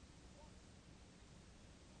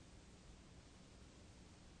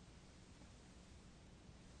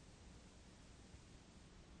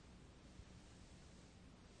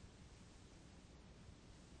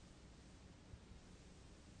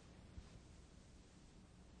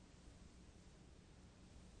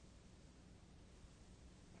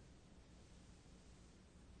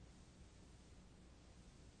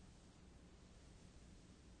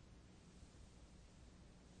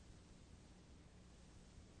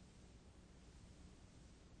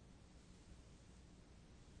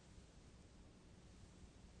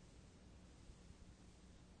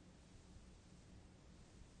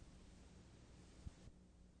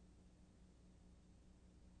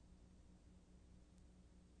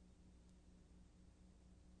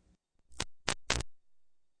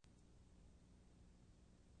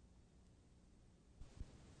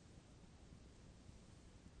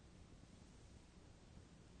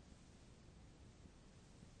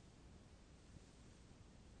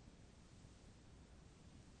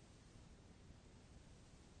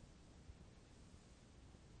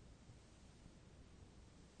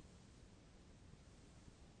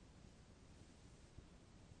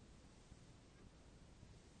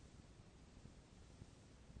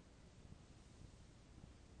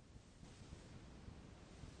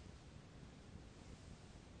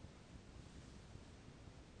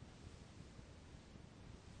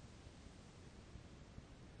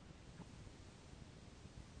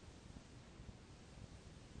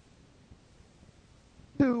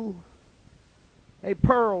to a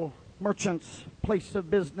pearl merchant's place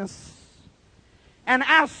of business and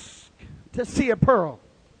ask to see a pearl,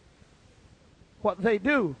 what they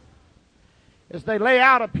do is they lay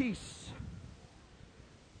out a piece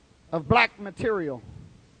of black material,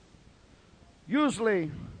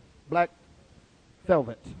 usually black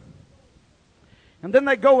velvet, and then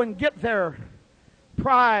they go and get their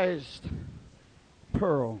prized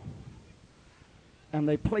pearl and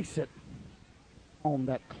they place it on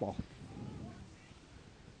that cloth.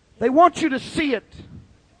 They want you to see it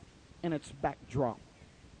in its backdrop.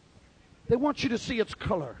 They want you to see its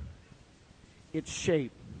color, its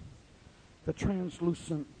shape, the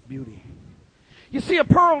translucent beauty. You see, a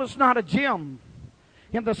pearl is not a gem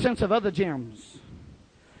in the sense of other gems.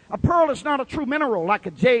 A pearl is not a true mineral like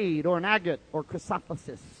a jade or an agate or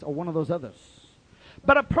chrysoprasus or one of those others.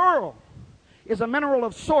 But a pearl is a mineral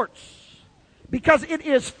of sorts because it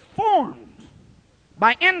is formed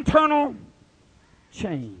by internal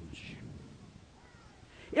change.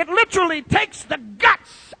 It literally takes the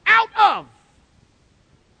guts out of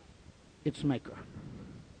its maker.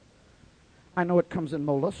 I know it comes in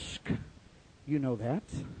mollusk. You know that.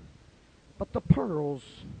 But the pearl's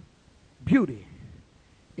beauty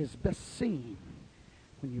is best seen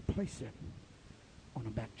when you place it on a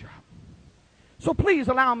backdrop. So please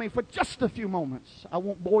allow me for just a few moments. I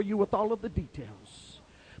won't bore you with all of the details.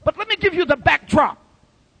 But let me give you the backdrop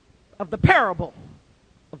of the parable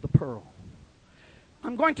of the pearl.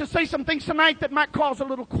 I'm going to say some things tonight that might cause a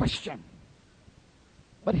little question.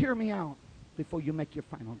 But hear me out before you make your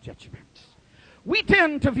final judgment. We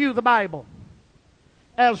tend to view the Bible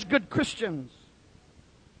as good Christians.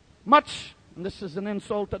 Much, and this is an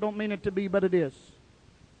insult, I don't mean it to be, but it is.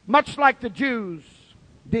 Much like the Jews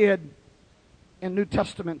did in New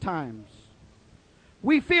Testament times.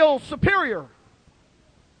 We feel superior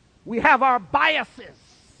We have our biases,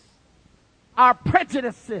 our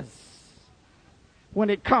prejudices when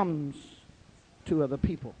it comes to other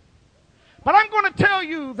people. But I'm going to tell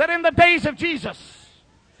you that in the days of Jesus,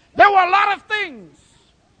 there were a lot of things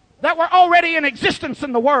that were already in existence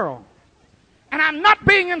in the world. And I'm not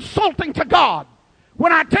being insulting to God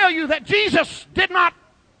when I tell you that Jesus did not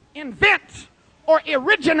invent or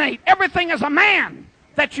originate everything as a man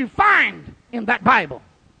that you find in that Bible.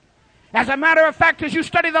 As a matter of fact, as you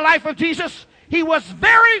study the life of Jesus, he was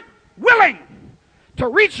very willing to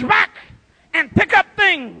reach back and pick up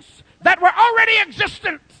things that were already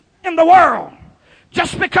existent in the world.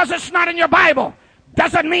 Just because it's not in your Bible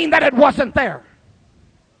doesn't mean that it wasn't there.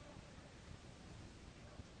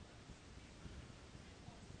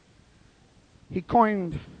 He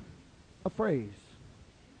coined a phrase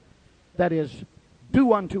that is,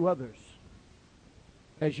 do unto others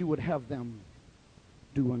as you would have them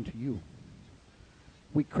do unto you.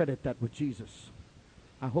 We credit that with Jesus.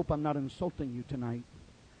 I hope I'm not insulting you tonight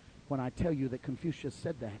when I tell you that Confucius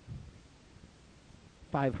said that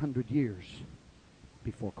 500 years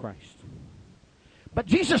before Christ. But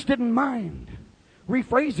Jesus didn't mind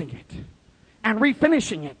rephrasing it and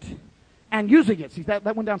refinishing it and using it. See,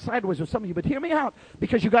 that went down sideways with some of you, but hear me out,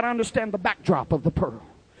 because you got to understand the backdrop of the pearl.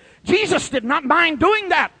 Jesus did not mind doing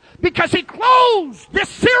that, because he closed this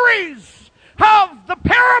series of the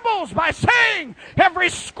parables by saying every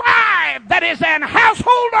scribe that is an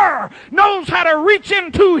householder knows how to reach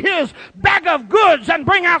into his bag of goods and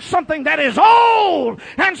bring out something that is old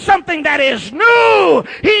and something that is new.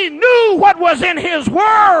 He knew what was in his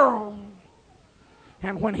world.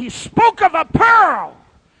 And when he spoke of a pearl,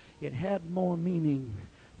 it had more meaning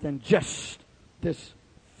than just this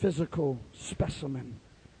physical specimen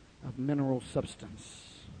of mineral substance.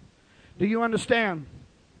 Do you understand?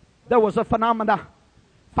 There was a phenomena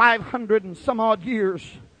 500 and some odd years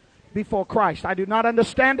before Christ. I do not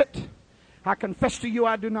understand it. I confess to you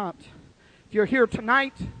I do not. If you're here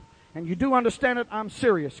tonight and you do understand it, I'm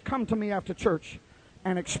serious. Come to me after church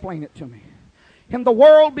and explain it to me. In the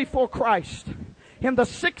world before Christ, in the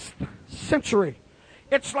 6th century,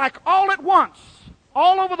 it's like all at once,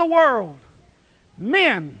 all over the world,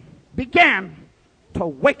 men began to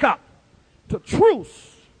wake up to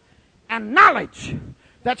truths and knowledge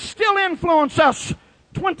that still influence us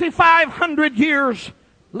 2,500 years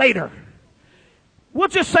later. We'll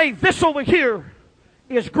just say this over here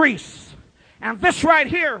is Greece, and this right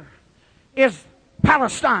here is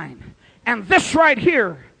Palestine, and this right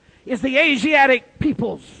here is the Asiatic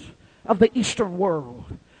peoples of the Eastern world.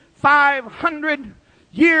 500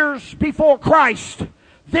 years before Christ,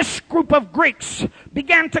 this group of Greeks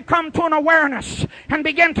began to come to an awareness and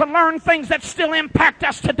began to learn things that still impact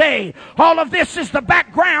us today. All of this is the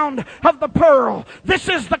background of the pearl. This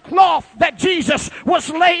is the cloth that Jesus was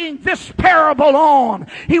laying this parable on.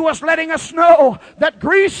 He was letting us know that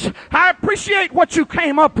Greece, I appreciate what you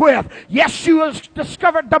came up with. Yes, you have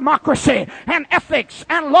discovered democracy and ethics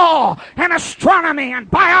and law and astronomy and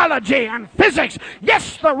biology and physics.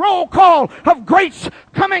 Yes, the roll call of greats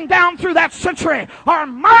coming down through that century are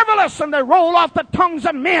marvelous, and they roll off the tongues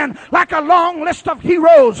of men like a long list of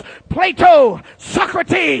heroes. Plato,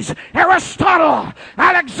 Socrates, Aristotle,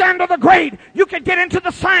 Alexander the Great. You could get into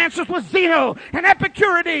the sciences with Zeno and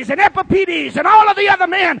Epicurides and Epipedes and all of the other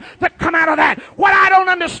men that come out of that. What I don't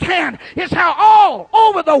understand is how all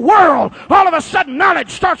over the world, all of a sudden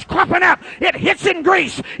knowledge starts cropping up. It hits in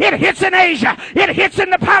Greece. It hits in Asia. It hits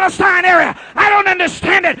in the Palestine area. I don't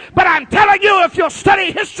understand it, but I'm telling you, if you'll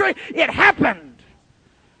study history, it happened.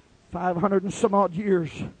 500 and some odd years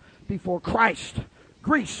before Christ,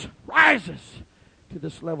 Greece rises to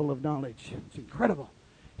this level of knowledge. It's incredible.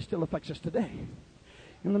 It still affects us today.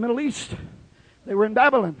 In the Middle East, they were in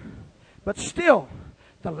Babylon, but still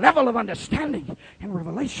the level of understanding and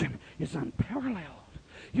revelation is unparalleled.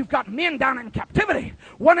 You've got men down in captivity,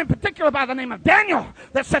 one in particular by the name of Daniel,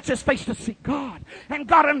 that sets his face to seek God. And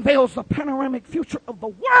God unveils the panoramic future of the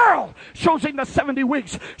world, shows him the 70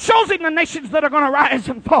 weeks, shows him the nations that are going to rise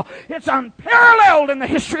and fall. It's unparalleled in the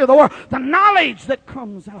history of the world, the knowledge that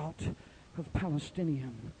comes out of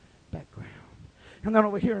Palestinian background. And then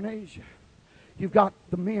over here in Asia, you've got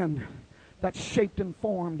the men that shaped and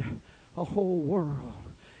formed a whole world.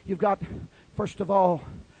 You've got, first of all,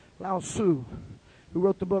 Lao Tzu, who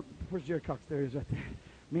wrote the book. Where's Jerry Cox? There he is right there.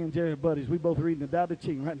 Me and Jerry are buddies. We both reading the Tao Te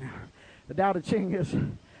Ching right now. The Tao Te Ching is,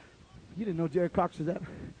 you didn't know Jerry Cox was that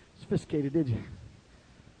sophisticated, did you?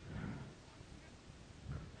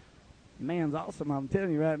 Man's awesome, I'm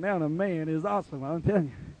telling you right now. The man is awesome, I'm telling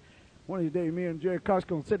you. One of these days, me and Jerry Cox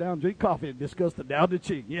going to sit down and drink coffee and discuss the Tao Te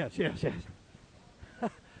Ching. Yes, yes, yes.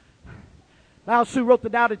 Lao Tzu wrote the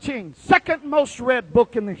Tao Te Ching, second most read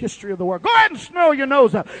book in the history of the world. Go ahead and snarl your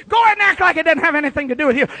nose up. Go ahead and act like it didn't have anything to do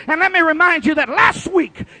with you. And let me remind you that last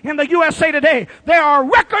week in the USA Today, there are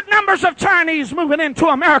record numbers of Chinese moving into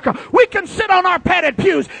America. We can sit on our padded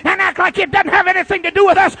pews and act like it doesn't have anything to do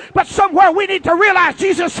with us, but somewhere we need to realize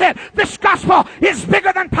Jesus said, this gospel is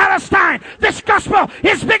bigger than Palestine. This gospel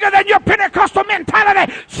is bigger than your Pentecostal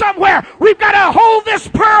mentality. Somewhere we've got to hold this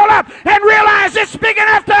pearl up and realize it's big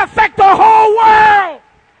enough to affect the whole world.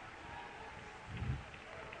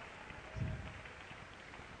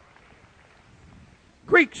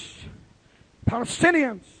 Greeks,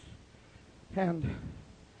 Palestinians, and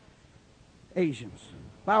Asians.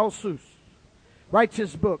 Lao Tzu writes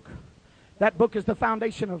his book. That book is the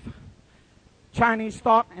foundation of Chinese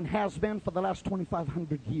thought and has been for the last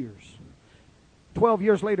 2,500 years. 12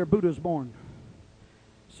 years later, Buddha is born.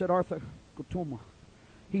 Siddhartha Gautama.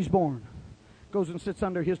 He's born. Goes and sits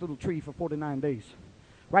under his little tree for 49 days.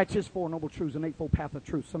 Writes his Four Noble Truths, an Eightfold Path of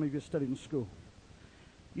Truth. Some of you studied in school.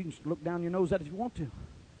 You can look down your nose at it if you want to.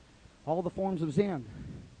 All the forms of Zen.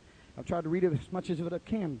 I've tried to read it as much as I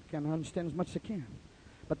can understand as much as I can.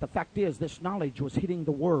 But the fact is, this knowledge was hitting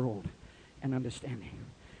the world and understanding.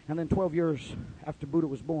 And then 12 years after Buddha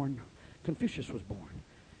was born, Confucius was born.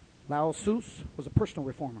 Lao Tzu was a personal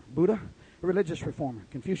reformer. Buddha, a religious reformer.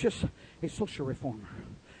 Confucius, a social reformer.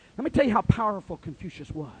 Let me tell you how powerful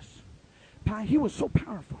Confucius was. He was so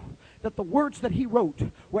powerful that the words that he wrote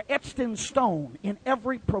were etched in stone in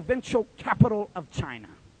every provincial capital of China.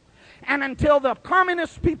 And until the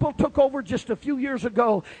communist people took over just a few years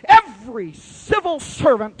ago, every civil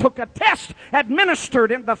servant took a test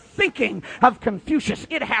administered in the thinking of Confucius.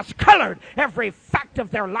 It has colored every fact of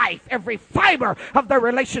their life, every fiber of their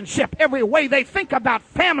relationship, every way they think about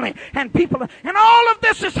family and people. And all of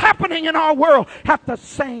this is happening in our world at the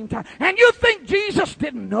same time. And you think Jesus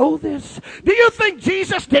didn't know this? Do you think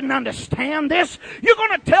Jesus didn't understand this? You're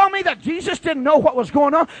going to tell me that Jesus didn't know what was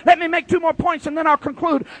going on? Let me make two more points and then I'll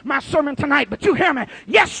conclude my sermon tonight. But you hear me?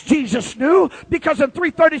 Yes, Jesus knew, because in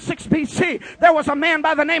 336 BC there was a man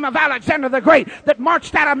by the name of Alexander the Great that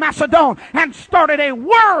marched out of Macedon and started a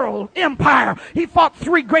world empire. He fought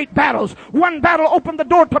 3 great battles. One battle opened the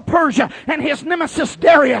door to Persia and his nemesis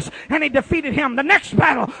Darius, and he defeated him. The next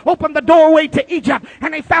battle opened the doorway to Egypt,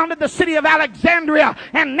 and he founded the city of Alexandria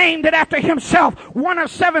and named it after himself, one of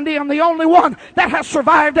 70 and the only one that has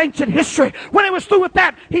survived ancient history. When he was through with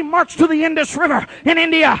that, he marched to the Indus River in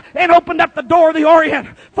India and opened up the door of the Orient.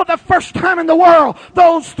 For the first time in the world,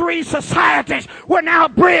 those 3 societies were now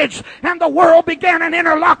bridged, and the world began an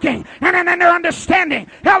interlocking and an understanding.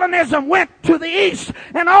 Hellenism went to the east,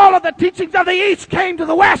 and all of the teachings of the east came to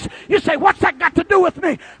the west. You say, what's that got to do with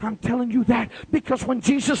me? I'm telling you that because when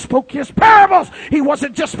Jesus spoke his parables, he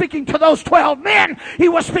wasn't just speaking to those 12 men. He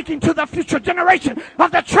was speaking to the future generation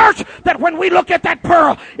of the church, that when we look at that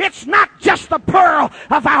pearl, it's not just the pearl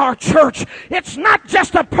of our church. It's not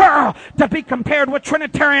just a pearl to be compared with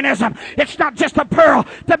Trinitarianism. It's not just a pearl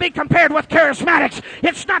to be compared with charismatics.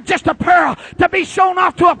 It's not just a pearl to be shown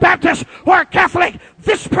off to a Baptist or a Catholic.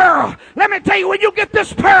 This pearl, let me tell you, when you get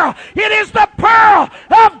this pearl, it is the pearl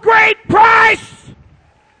of great price.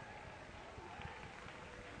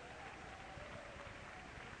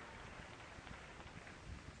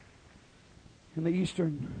 In the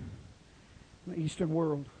Eastern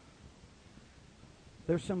world,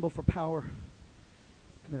 their symbol for power.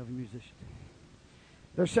 Can I have a musician?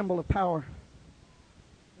 Their symbol of power,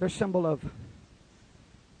 their symbol of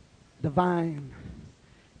divine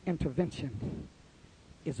intervention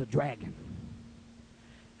is a dragon.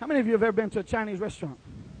 How many of you have ever been to a Chinese restaurant?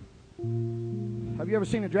 Have you ever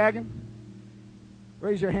seen a dragon?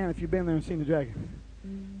 Raise your hand if you've been there and seen a dragon.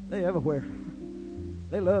 They're everywhere.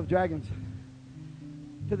 They love dragons.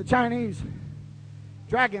 To the Chinese,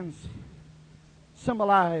 dragons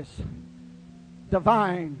symbolize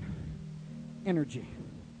divine energy.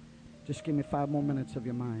 Just give me 5 more minutes of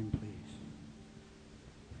your mind, please.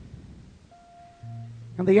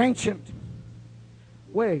 And the ancient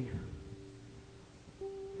way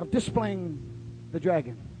of displaying the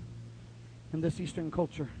dragon in this Eastern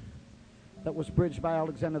culture that was bridged by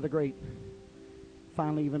Alexander the Great,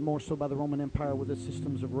 finally even more so by the Roman Empire with its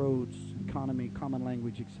systems of roads, economy, common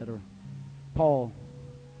language, etc. Paul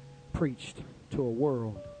preached to a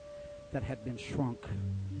world that had been shrunk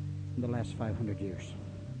in the last 500 years.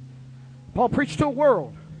 Paul preached to a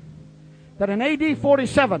world that in AD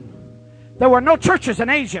 47 there were no churches in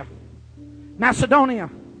Asia, Macedonia,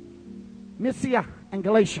 Mysia, and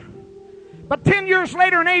Galatia. But 10 years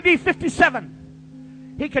later in AD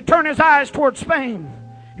 57, he could turn his eyes towards Spain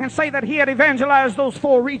and say that he had evangelized those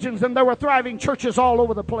 4 regions and there were thriving churches all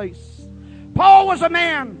over the place. Paul was a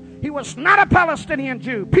man. He was not a Palestinian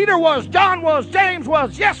Jew. Peter was, John was, James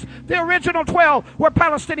was. Yes, the original 12 were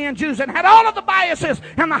Palestinian Jews and had all of the biases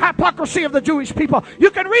and the hypocrisy of the Jewish people.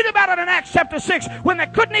 You can read about it in Acts chapter 6 when they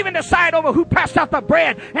couldn't even decide over who passed out the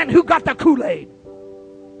bread and who got the Kool-Aid.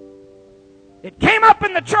 It came up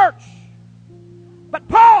in the church. But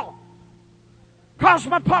Paul,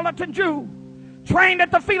 cosmopolitan Jew, trained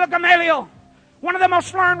at the feet of Gamaliel, one of the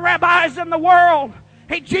most learned rabbis in the world,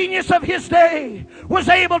 a genius of his day, was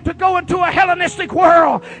able to go into a Hellenistic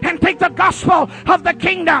world and take the gospel of the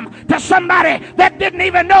kingdom to somebody that didn't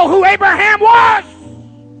even know who Abraham was.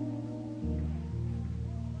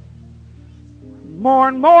 More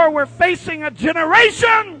and more we're facing a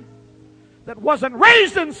generation that wasn't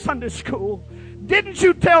raised in Sunday school. Didn't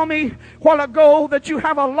you tell me a while ago that you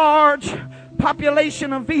have a large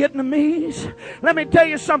population of Vietnamese? Let me tell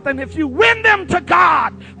you something. If you win them to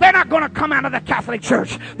God, they're not going to come out of the Catholic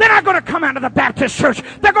Church. They're not going to come out of the Baptist Church.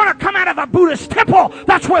 They're going to come out of a Buddhist temple.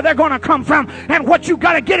 That's where they're going to come from. And what you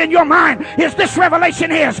got to get in your mind is this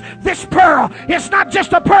revelation is this pearl is not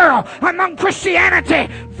just a pearl among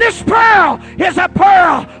Christianity. This pearl is a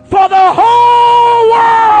pearl for the whole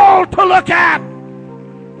world to look at.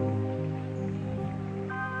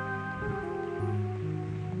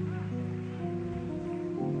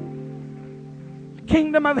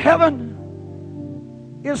 Kingdom of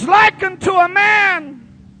heaven is likened to a man,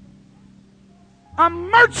 a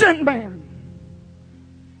merchant man,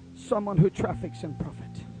 someone who traffics in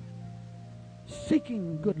profit,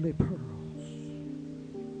 seeking goodly pearls.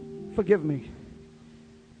 Forgive me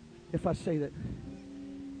if I say that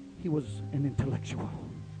he was an intellectual.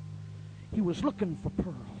 He was looking for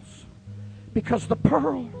pearls because the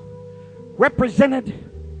pearl represented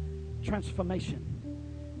transformation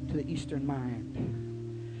to the Eastern mind.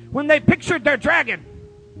 When they pictured their dragon,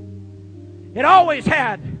 it always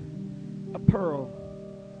had a pearl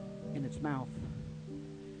in its mouth.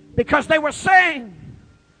 Because they were saying,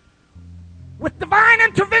 with divine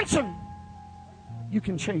intervention, you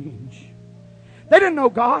can change. They didn't know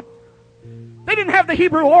God. They didn't have the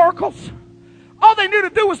Hebrew oracles. All they knew to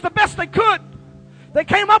do was the best they could. They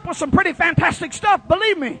came up with some pretty fantastic stuff,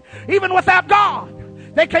 believe me, even without God.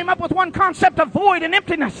 They came up with one concept of void and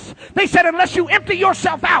emptiness. They said unless you empty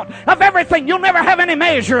yourself out of everything, you'll never have any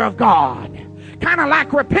measure of God. Kind of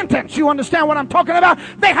like repentance. You understand what I'm talking about?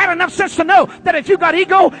 They had enough sense to know that if you got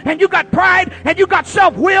ego and you got pride and you got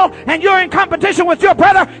self-will and you're in competition with your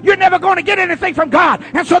brother, you're never going to get anything from God.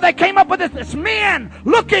 And so they came up with this men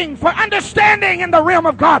looking for understanding in the realm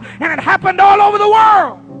of God. And it happened all over the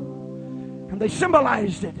world. And they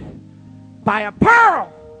symbolized it by a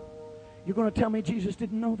pearl. You're going to tell me Jesus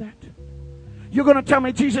didn't know that? You're going to tell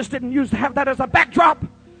me Jesus didn't have that as a backdrop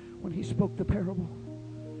when he spoke the parable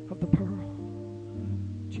of the pearl?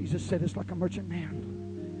 Jesus said it's like a merchant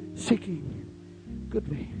man seeking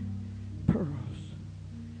goodly pearls,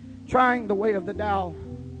 trying the way of the Tao,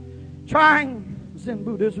 trying Zen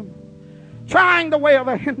Buddhism, trying the way of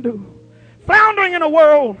a Hindu, floundering in a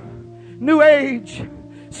world, New Age,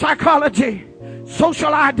 psychology,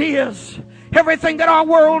 social ideas, everything that our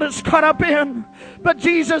world is caught up in. But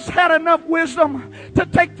Jesus had enough wisdom to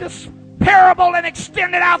take this parable and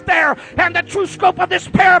extend it out there. And the true scope of this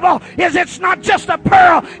parable is it's not just a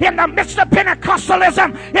pearl in the midst of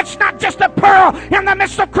Pentecostalism. It's not just a pearl in the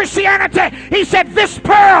midst of Christianity. He said this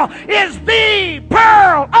pearl is the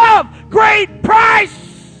pearl of great price.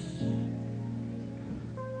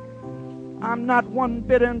 I'm not one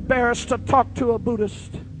bit embarrassed to talk to a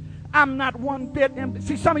Buddhist. I'm not one bit.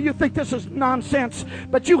 See, some of you think this is nonsense,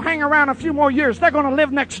 but you hang around a few more years, they're going to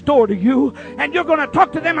live next door to you, and you're going to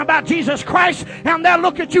talk to them about Jesus Christ, and they'll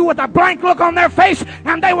look at you with a blank look on their face,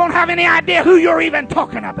 and they won't have any idea who you're even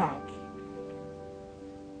talking about.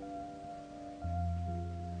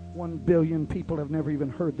 1 billion people have never even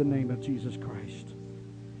heard the name of Jesus Christ.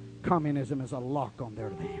 Communism is a lock on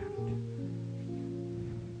their land.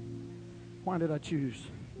 Why did I choose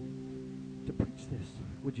to preach this?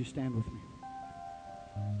 Would you stand with me?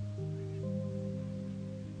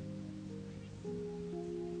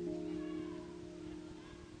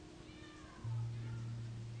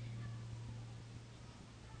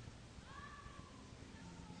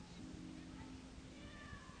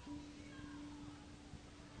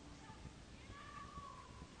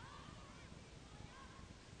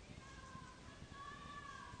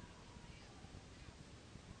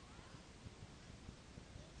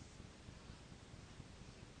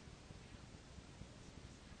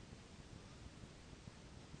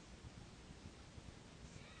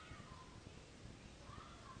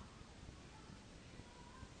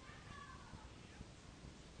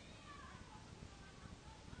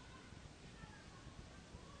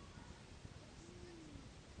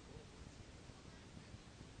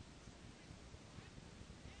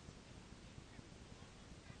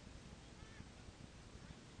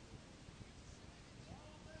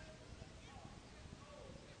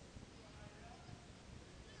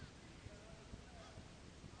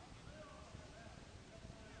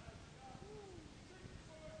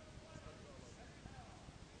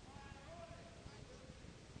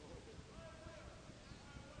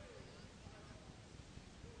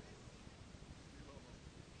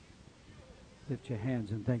 Lift your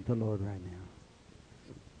hands and thank the Lord right now.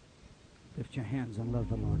 Lift your hands and love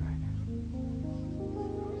the Lord right now.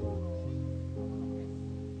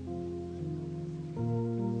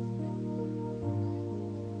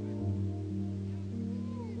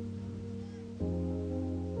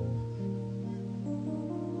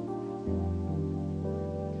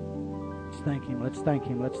 Let's thank Him. Let's thank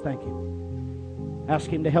Him. Let's thank Him. Ask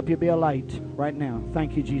Him to help you be a light right now.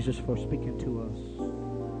 Thank you, Jesus, for speaking to us.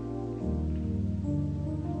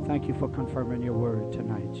 Thank you for confirming your word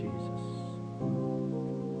tonight, Jesus.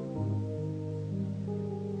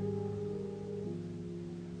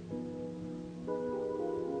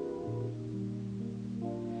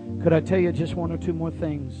 Could I tell you just one or two more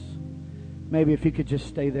things? Maybe if you could just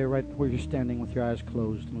stay there right where you're standing with your eyes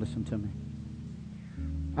closed and listen to me.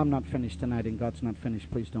 I'm not finished tonight and God's not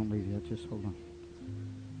finished. Please don't leave yet. Just hold on.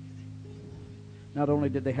 Not only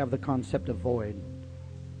did they have the concept of void,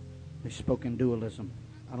 they spoke in dualism.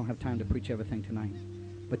 I don't have time to preach everything tonight,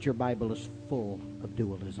 but your Bible is full of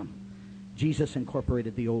dualism. Jesus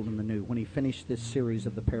incorporated the old and the new. When He finished this series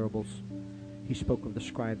of the parables, He spoke of the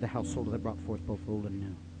scribe, the householder that brought forth both old and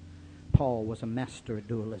new. Paul was a master at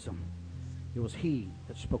dualism. It was he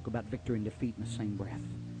that spoke about victory and defeat in the same breath.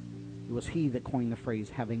 It was he that coined the phrase,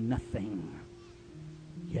 having nothing,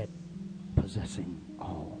 yet possessing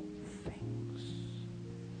all things.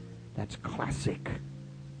 That's classic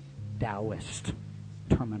Taoist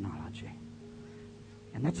terminology.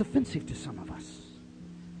 And that's offensive to some of us.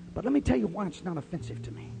 But let me tell you why it's not offensive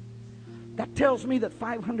to me. That tells me that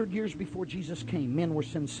 500 years before Jesus came, men were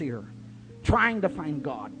sincere, trying to find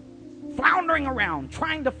God, floundering around,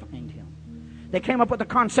 trying to find Him. They came up with the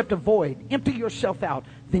concept of void. Empty yourself out,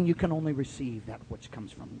 then you can only receive that which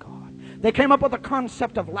comes from God. They came up with the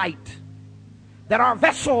concept of light, that our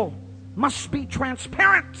vessel must be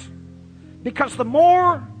transparent, because the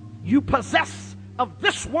more you possess of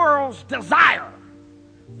this world's desire,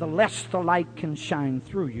 the less the light can shine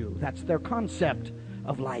through you. That's their concept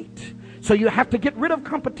of light. So you have to get rid of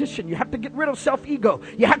competition. You have to get rid of self-ego.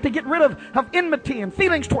 You have to get rid of enmity and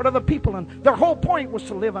feelings toward other people. And their whole point was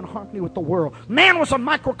to live in harmony with the world. Man was a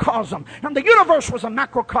microcosm, and the universe was a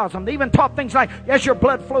macrocosm. They even taught things like, as your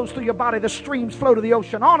blood flows through your body, the streams flow to the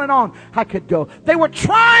ocean. On and on I could go. They were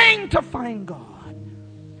trying to find God.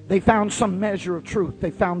 They found some measure of truth.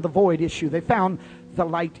 They found the void issue. They found the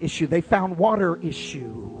light issue. They found water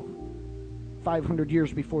issue. 500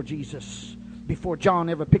 years before Jesus, before John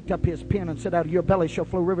ever picked up his pen and said, out of your belly shall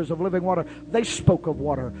flow rivers of living water, they spoke of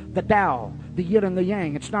water. The Tao, the yin and the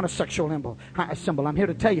yang. It's not a sexual symbol. I'm here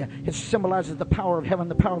to tell you, it symbolizes the power of heaven,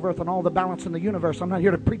 the power of earth, and all the balance in the universe. I'm not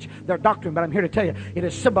here to preach their doctrine, but I'm here to tell you, it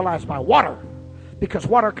is symbolized by water. Because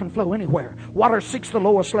water can flow anywhere. Water seeks the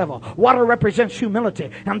lowest level. Water represents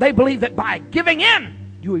humility. And they believe that by giving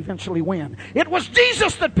in, you eventually win. It was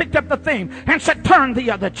Jesus that picked up the theme and said, turn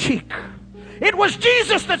the other cheek. It was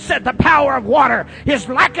Jesus that said the power of water is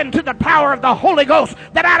likened to the power of the Holy Ghost,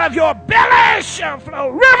 that out of your belly shall flow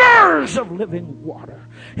rivers of living water.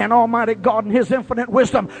 And Almighty God in His infinite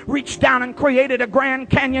wisdom reached down and created a Grand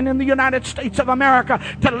Canyon in the United States of America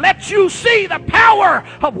to let you see the power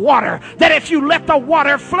of water. That if you let the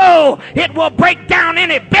water flow, it will break down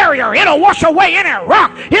any barrier. It'll wash away any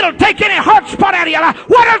rock. It'll take any hard spot out of your life.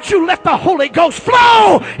 Why don't you let the Holy Ghost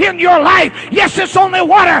flow in your life? Yes, it's only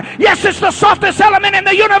water. Yes, it's the softest element in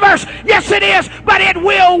the universe. Yes, it is. But it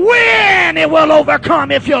will win. It will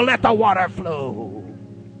overcome if you let the water flow.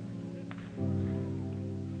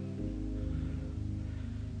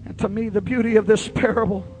 To me, the beauty of this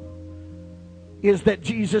parable is that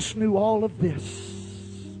Jesus knew all of this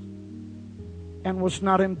and was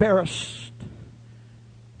not embarrassed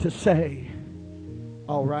to say,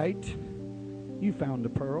 all right, you found a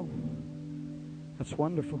pearl. That's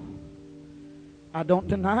wonderful. I don't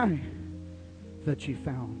deny that you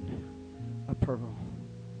found a pearl.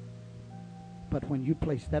 But when you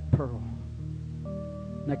place that pearl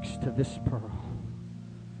next to this pearl,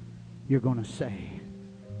 you're going to say,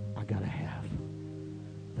 I gotta have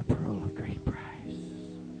the pearl of great price.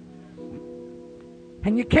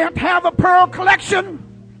 And you can't have a pearl collection.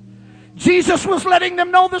 Jesus was letting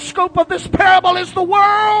them know the scope of this parable is the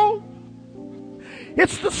world.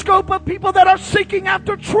 It's the scope of people that are seeking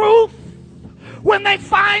after truth. When they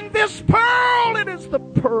find this pearl, it is the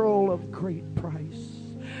pearl of great price.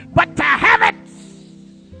 But to have it,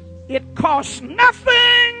 it costs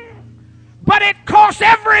nothing, but it costs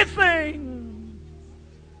everything.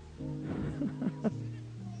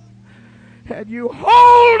 And you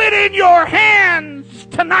hold it in your hands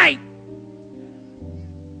tonight,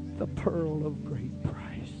 the pearl of great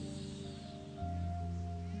price.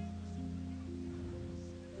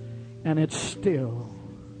 And it still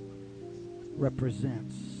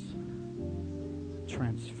represents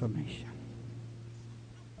transformation.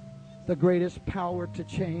 The greatest power to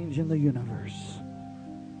change in the universe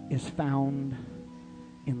is found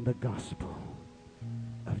in the gospel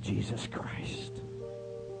of Jesus Christ.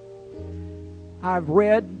 I've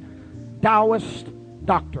read Taoist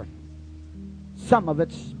doctrine. Some of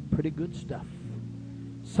it's pretty good stuff.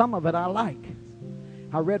 Some of it I like.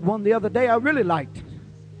 I read one the other day I really liked.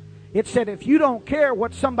 It said, if you don't care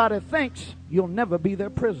what somebody thinks, you'll never be their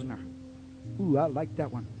prisoner. Ooh, I like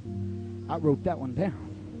that one. I wrote that one down.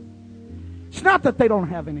 It's not that they don't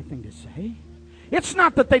have anything to say. It's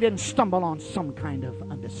not that they didn't stumble on some kind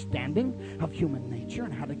of understanding of human nature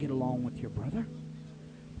and how to get along with your brother.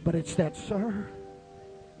 But it's that, sir,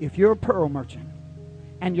 if you're a pearl merchant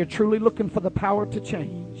and you're truly looking for the power to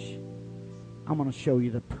change, I'm going to show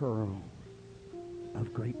you the pearl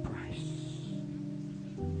of great price.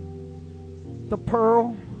 The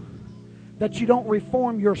pearl that you don't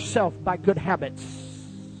reform yourself by good habits.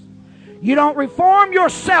 You don't reform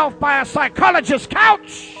yourself by a psychologist's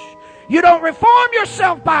couch. You don't reform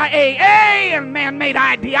yourself by AA and man-made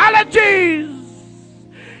ideologies.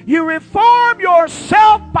 You reform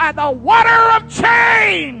yourself by the water of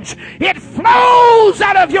change. It flows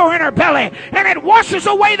out of your inner belly and it washes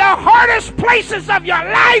away the hardest places of your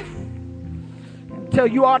life until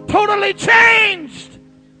you are totally changed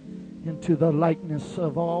into the likeness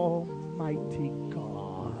of Almighty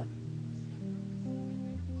God.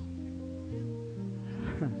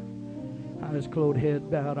 Eyes closed, head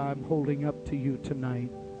bowed, I'm holding up to you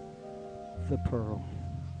tonight the pearl.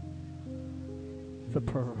 The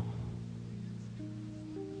pearl.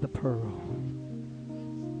 The pearl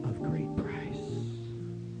of great price.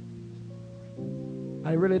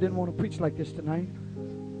 I really didn't want to preach like this tonight.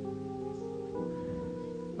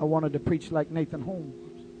 I wanted to preach like Nathan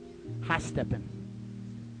Holmes, high-stepping.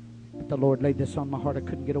 But the Lord laid this on my heart. I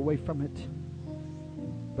couldn't get away from it.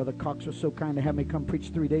 Brother Cox was so kind to have me come preach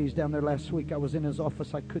 3 days down there last week. I was in his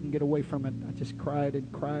office. I couldn't get away from it. I just cried and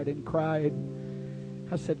cried and cried.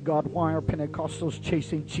 I said, God, why are Pentecostals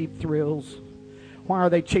chasing cheap thrills? Why are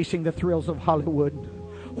they chasing the thrills of Hollywood?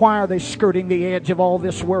 Why are they skirting the edge of all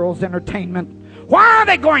this world's entertainment? Why are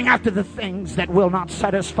they going after the things that will not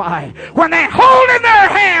satisfy when they hold in their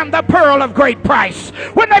hand the pearl of great price?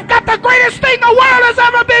 When they've got the greatest thing the world has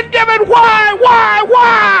ever been given? Why?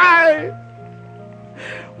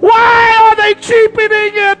 Why are they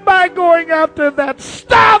cheapening it by going after that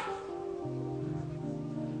stuff?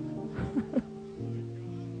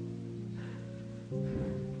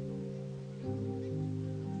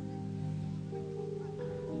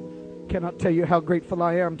 Cannot tell you how grateful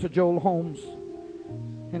I am to Joel Holmes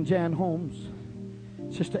and Jan Holmes,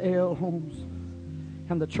 Sister A.L. Holmes,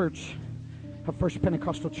 and the church of First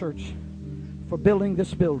Pentecostal Church for building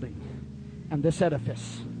this building and this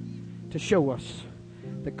edifice to show us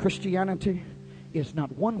that Christianity is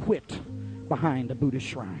not one whit behind a Buddhist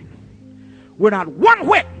shrine. We're not one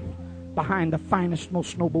whit behind the finest,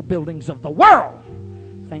 most noble buildings of the world.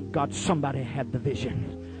 Thank God somebody had the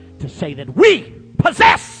vision to say that we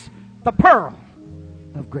possess the pearl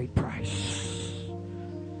of great price.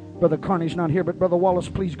 Brother Carney's not here, but Brother Wallace,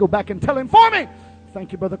 please go back and tell him for me.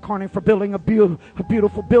 Thank you, Brother Carney, for building a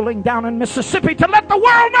beautiful building down in Mississippi to let the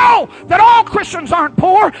world know that all Christians aren't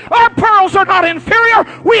poor. Our pearls are not inferior.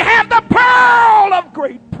 We have the pearl of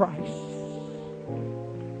great price.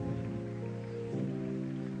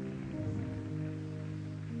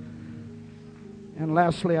 And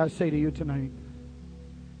lastly, I say to you tonight,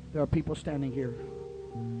 there are people standing here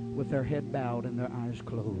with their head bowed and their eyes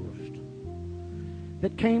closed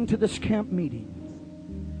that came to this camp meeting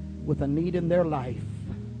with a need in their life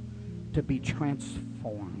to be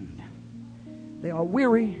transformed. They are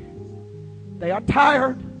weary. They are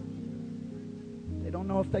tired. They don't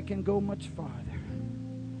know if they can go much farther.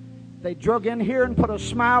 They drug in here and put a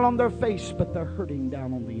smile on their face, but they're hurting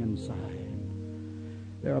down on the inside.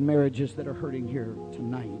 There are marriages that are hurting here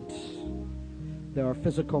tonight. There are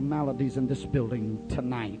physical maladies in this building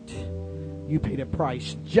tonight. You paid a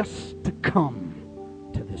price just to come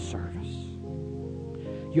to this service.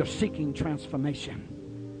 You're seeking transformation.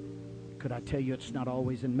 Could I tell you it's not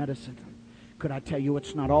always in medicine? Could I tell you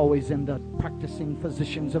it's not always in the practicing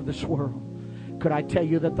physicians of this world? Could I tell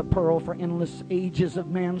you that the pearl for endless ages of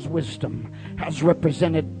man's wisdom has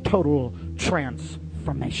represented total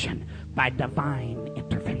transformation by divine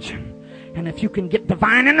intervention? And if you can get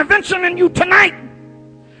divine intervention in you tonight,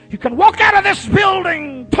 you can walk out of this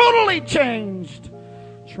building totally changed,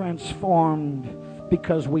 transformed,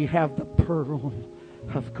 because we have the pearl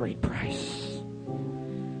of great price.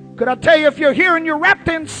 Could I tell you, if you're here and you're wrapped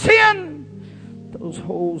in sin, those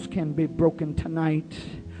holes can be broken tonight.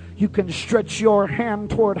 You can stretch your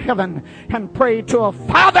hand toward heaven and pray to a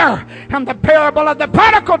Father. And the parable of the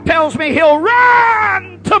prodigal tells me He'll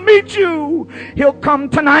run to meet you. He'll come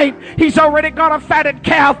tonight. He's already got a fatted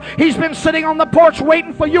calf. He's been sitting on the porch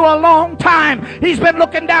waiting for you a long time. He's been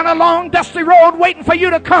looking down a long dusty road waiting for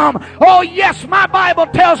you to come. Oh yes, my Bible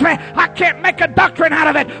tells me I can't make a doctrine out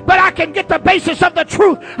of it, but I can get the basis of the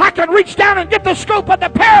truth. I can reach down and get the scope of the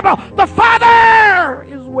parable. The Father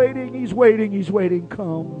is waiting. He's waiting. He's waiting.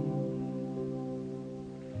 Come.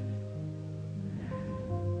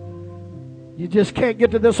 You just can't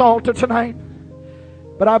get to this altar tonight.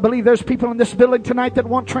 But I believe there's people in this building tonight that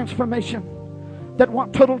want transformation, that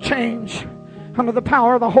want total change under the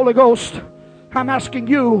power of the Holy Ghost. I'm asking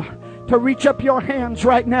you to reach up your hands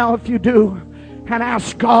right now, if you do, and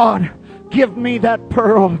ask God, give me that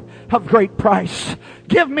pearl of great price.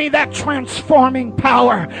 Give me that transforming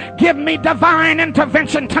power. Give me divine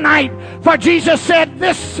intervention tonight. For Jesus said,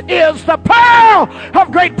 this is the pearl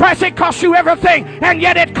of great price. It costs you everything, and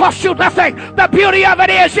yet it costs you nothing. The beauty of it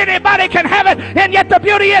is anybody can have it, and yet the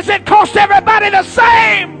beauty is it costs everybody the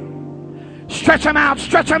same. Stretch them out,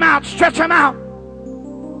 stretch them out, stretch them out.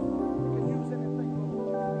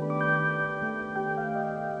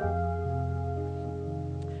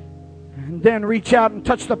 Then reach out and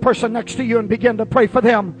touch the person next to you and begin to pray for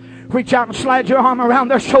them. Reach out and slide your arm around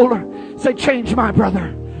their shoulder. Say, change my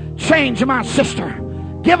brother. Change my sister.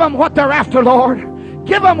 Give them what they're after, Lord.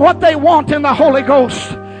 Give them what they want in the Holy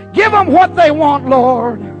Ghost. Give them what they want,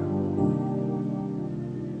 Lord.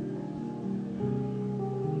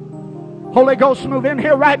 Holy Ghost, move in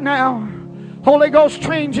here right now. Holy Ghost,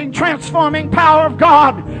 changing, transforming power of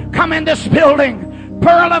God. Come in this building.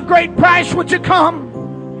 Pearl of great price, would you come?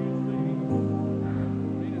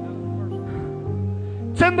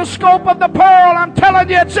 It's in the scope of the pearl. I'm telling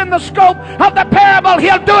you, it's in the scope of the parable.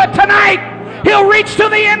 He'll do it tonight. He'll reach to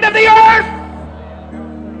the end of the earth.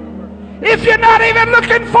 If you're not even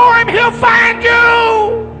looking for Him, He'll find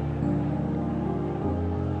you.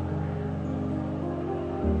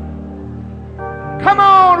 Come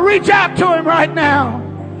on, reach out to Him right now.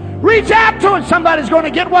 Reach out to Him. Somebody's going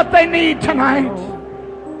to get what they need tonight.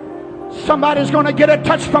 Somebody's going to get a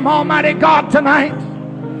touch from Almighty God tonight.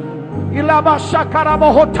 Oh,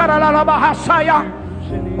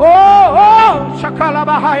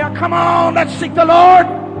 shakalabahaya. Come on, let's seek the Lord.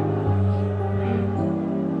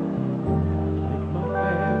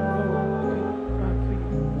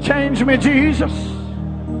 Change me, Jesus.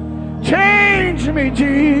 Change me,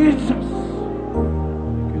 Jesus.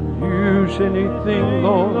 Use anything,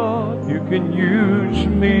 Lord. You can use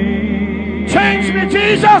me. Change me,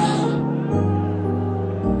 Jesus.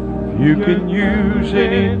 You can use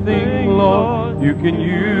anything, Lord. You can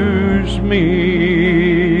use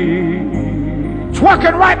me. It's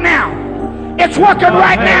working right now. It's working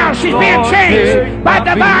right now. She's being changed by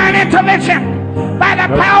divine intervention. By the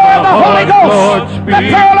power of the Holy Ghost. The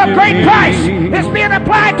pearl of great price is being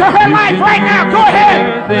applied to her life right now. Go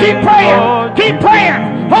ahead. Keep praying. Keep praying.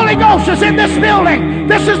 Holy Ghost is in this building.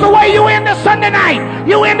 This is the way you end a Sunday night.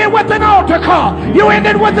 You end it with an altar call. You end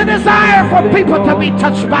it with a desire for people to be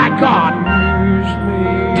touched by God.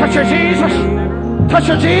 Touch her, Jesus. Touch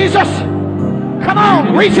her, Jesus. Come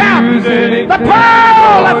on, reach out. The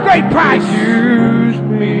pearl of great price.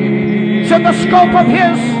 It's in the scope of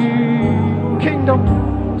His kingdom.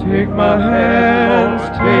 Take my hands,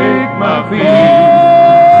 take my feet.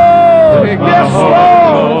 Oh, take my yes,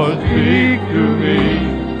 heart, Lord. Speak to me.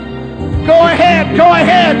 Go ahead, go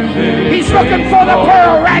ahead. He's looking for the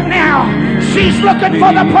pearl right now. She's looking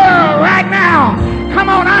for the pearl right now. Come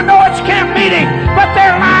on, I know it's camp meeting, but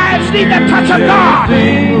their lives need the touch of God.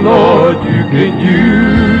 Lord, you can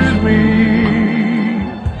use me.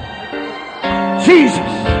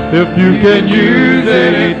 Jesus. If you can use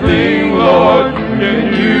anything, Lord, you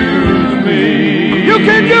can use me. You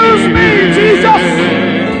can use me, Jesus.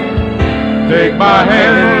 Take my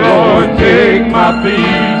hand, Lord, take my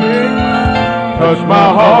feet. Touch my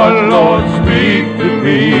heart, Lord, speak to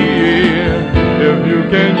me. If you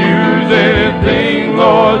can use anything,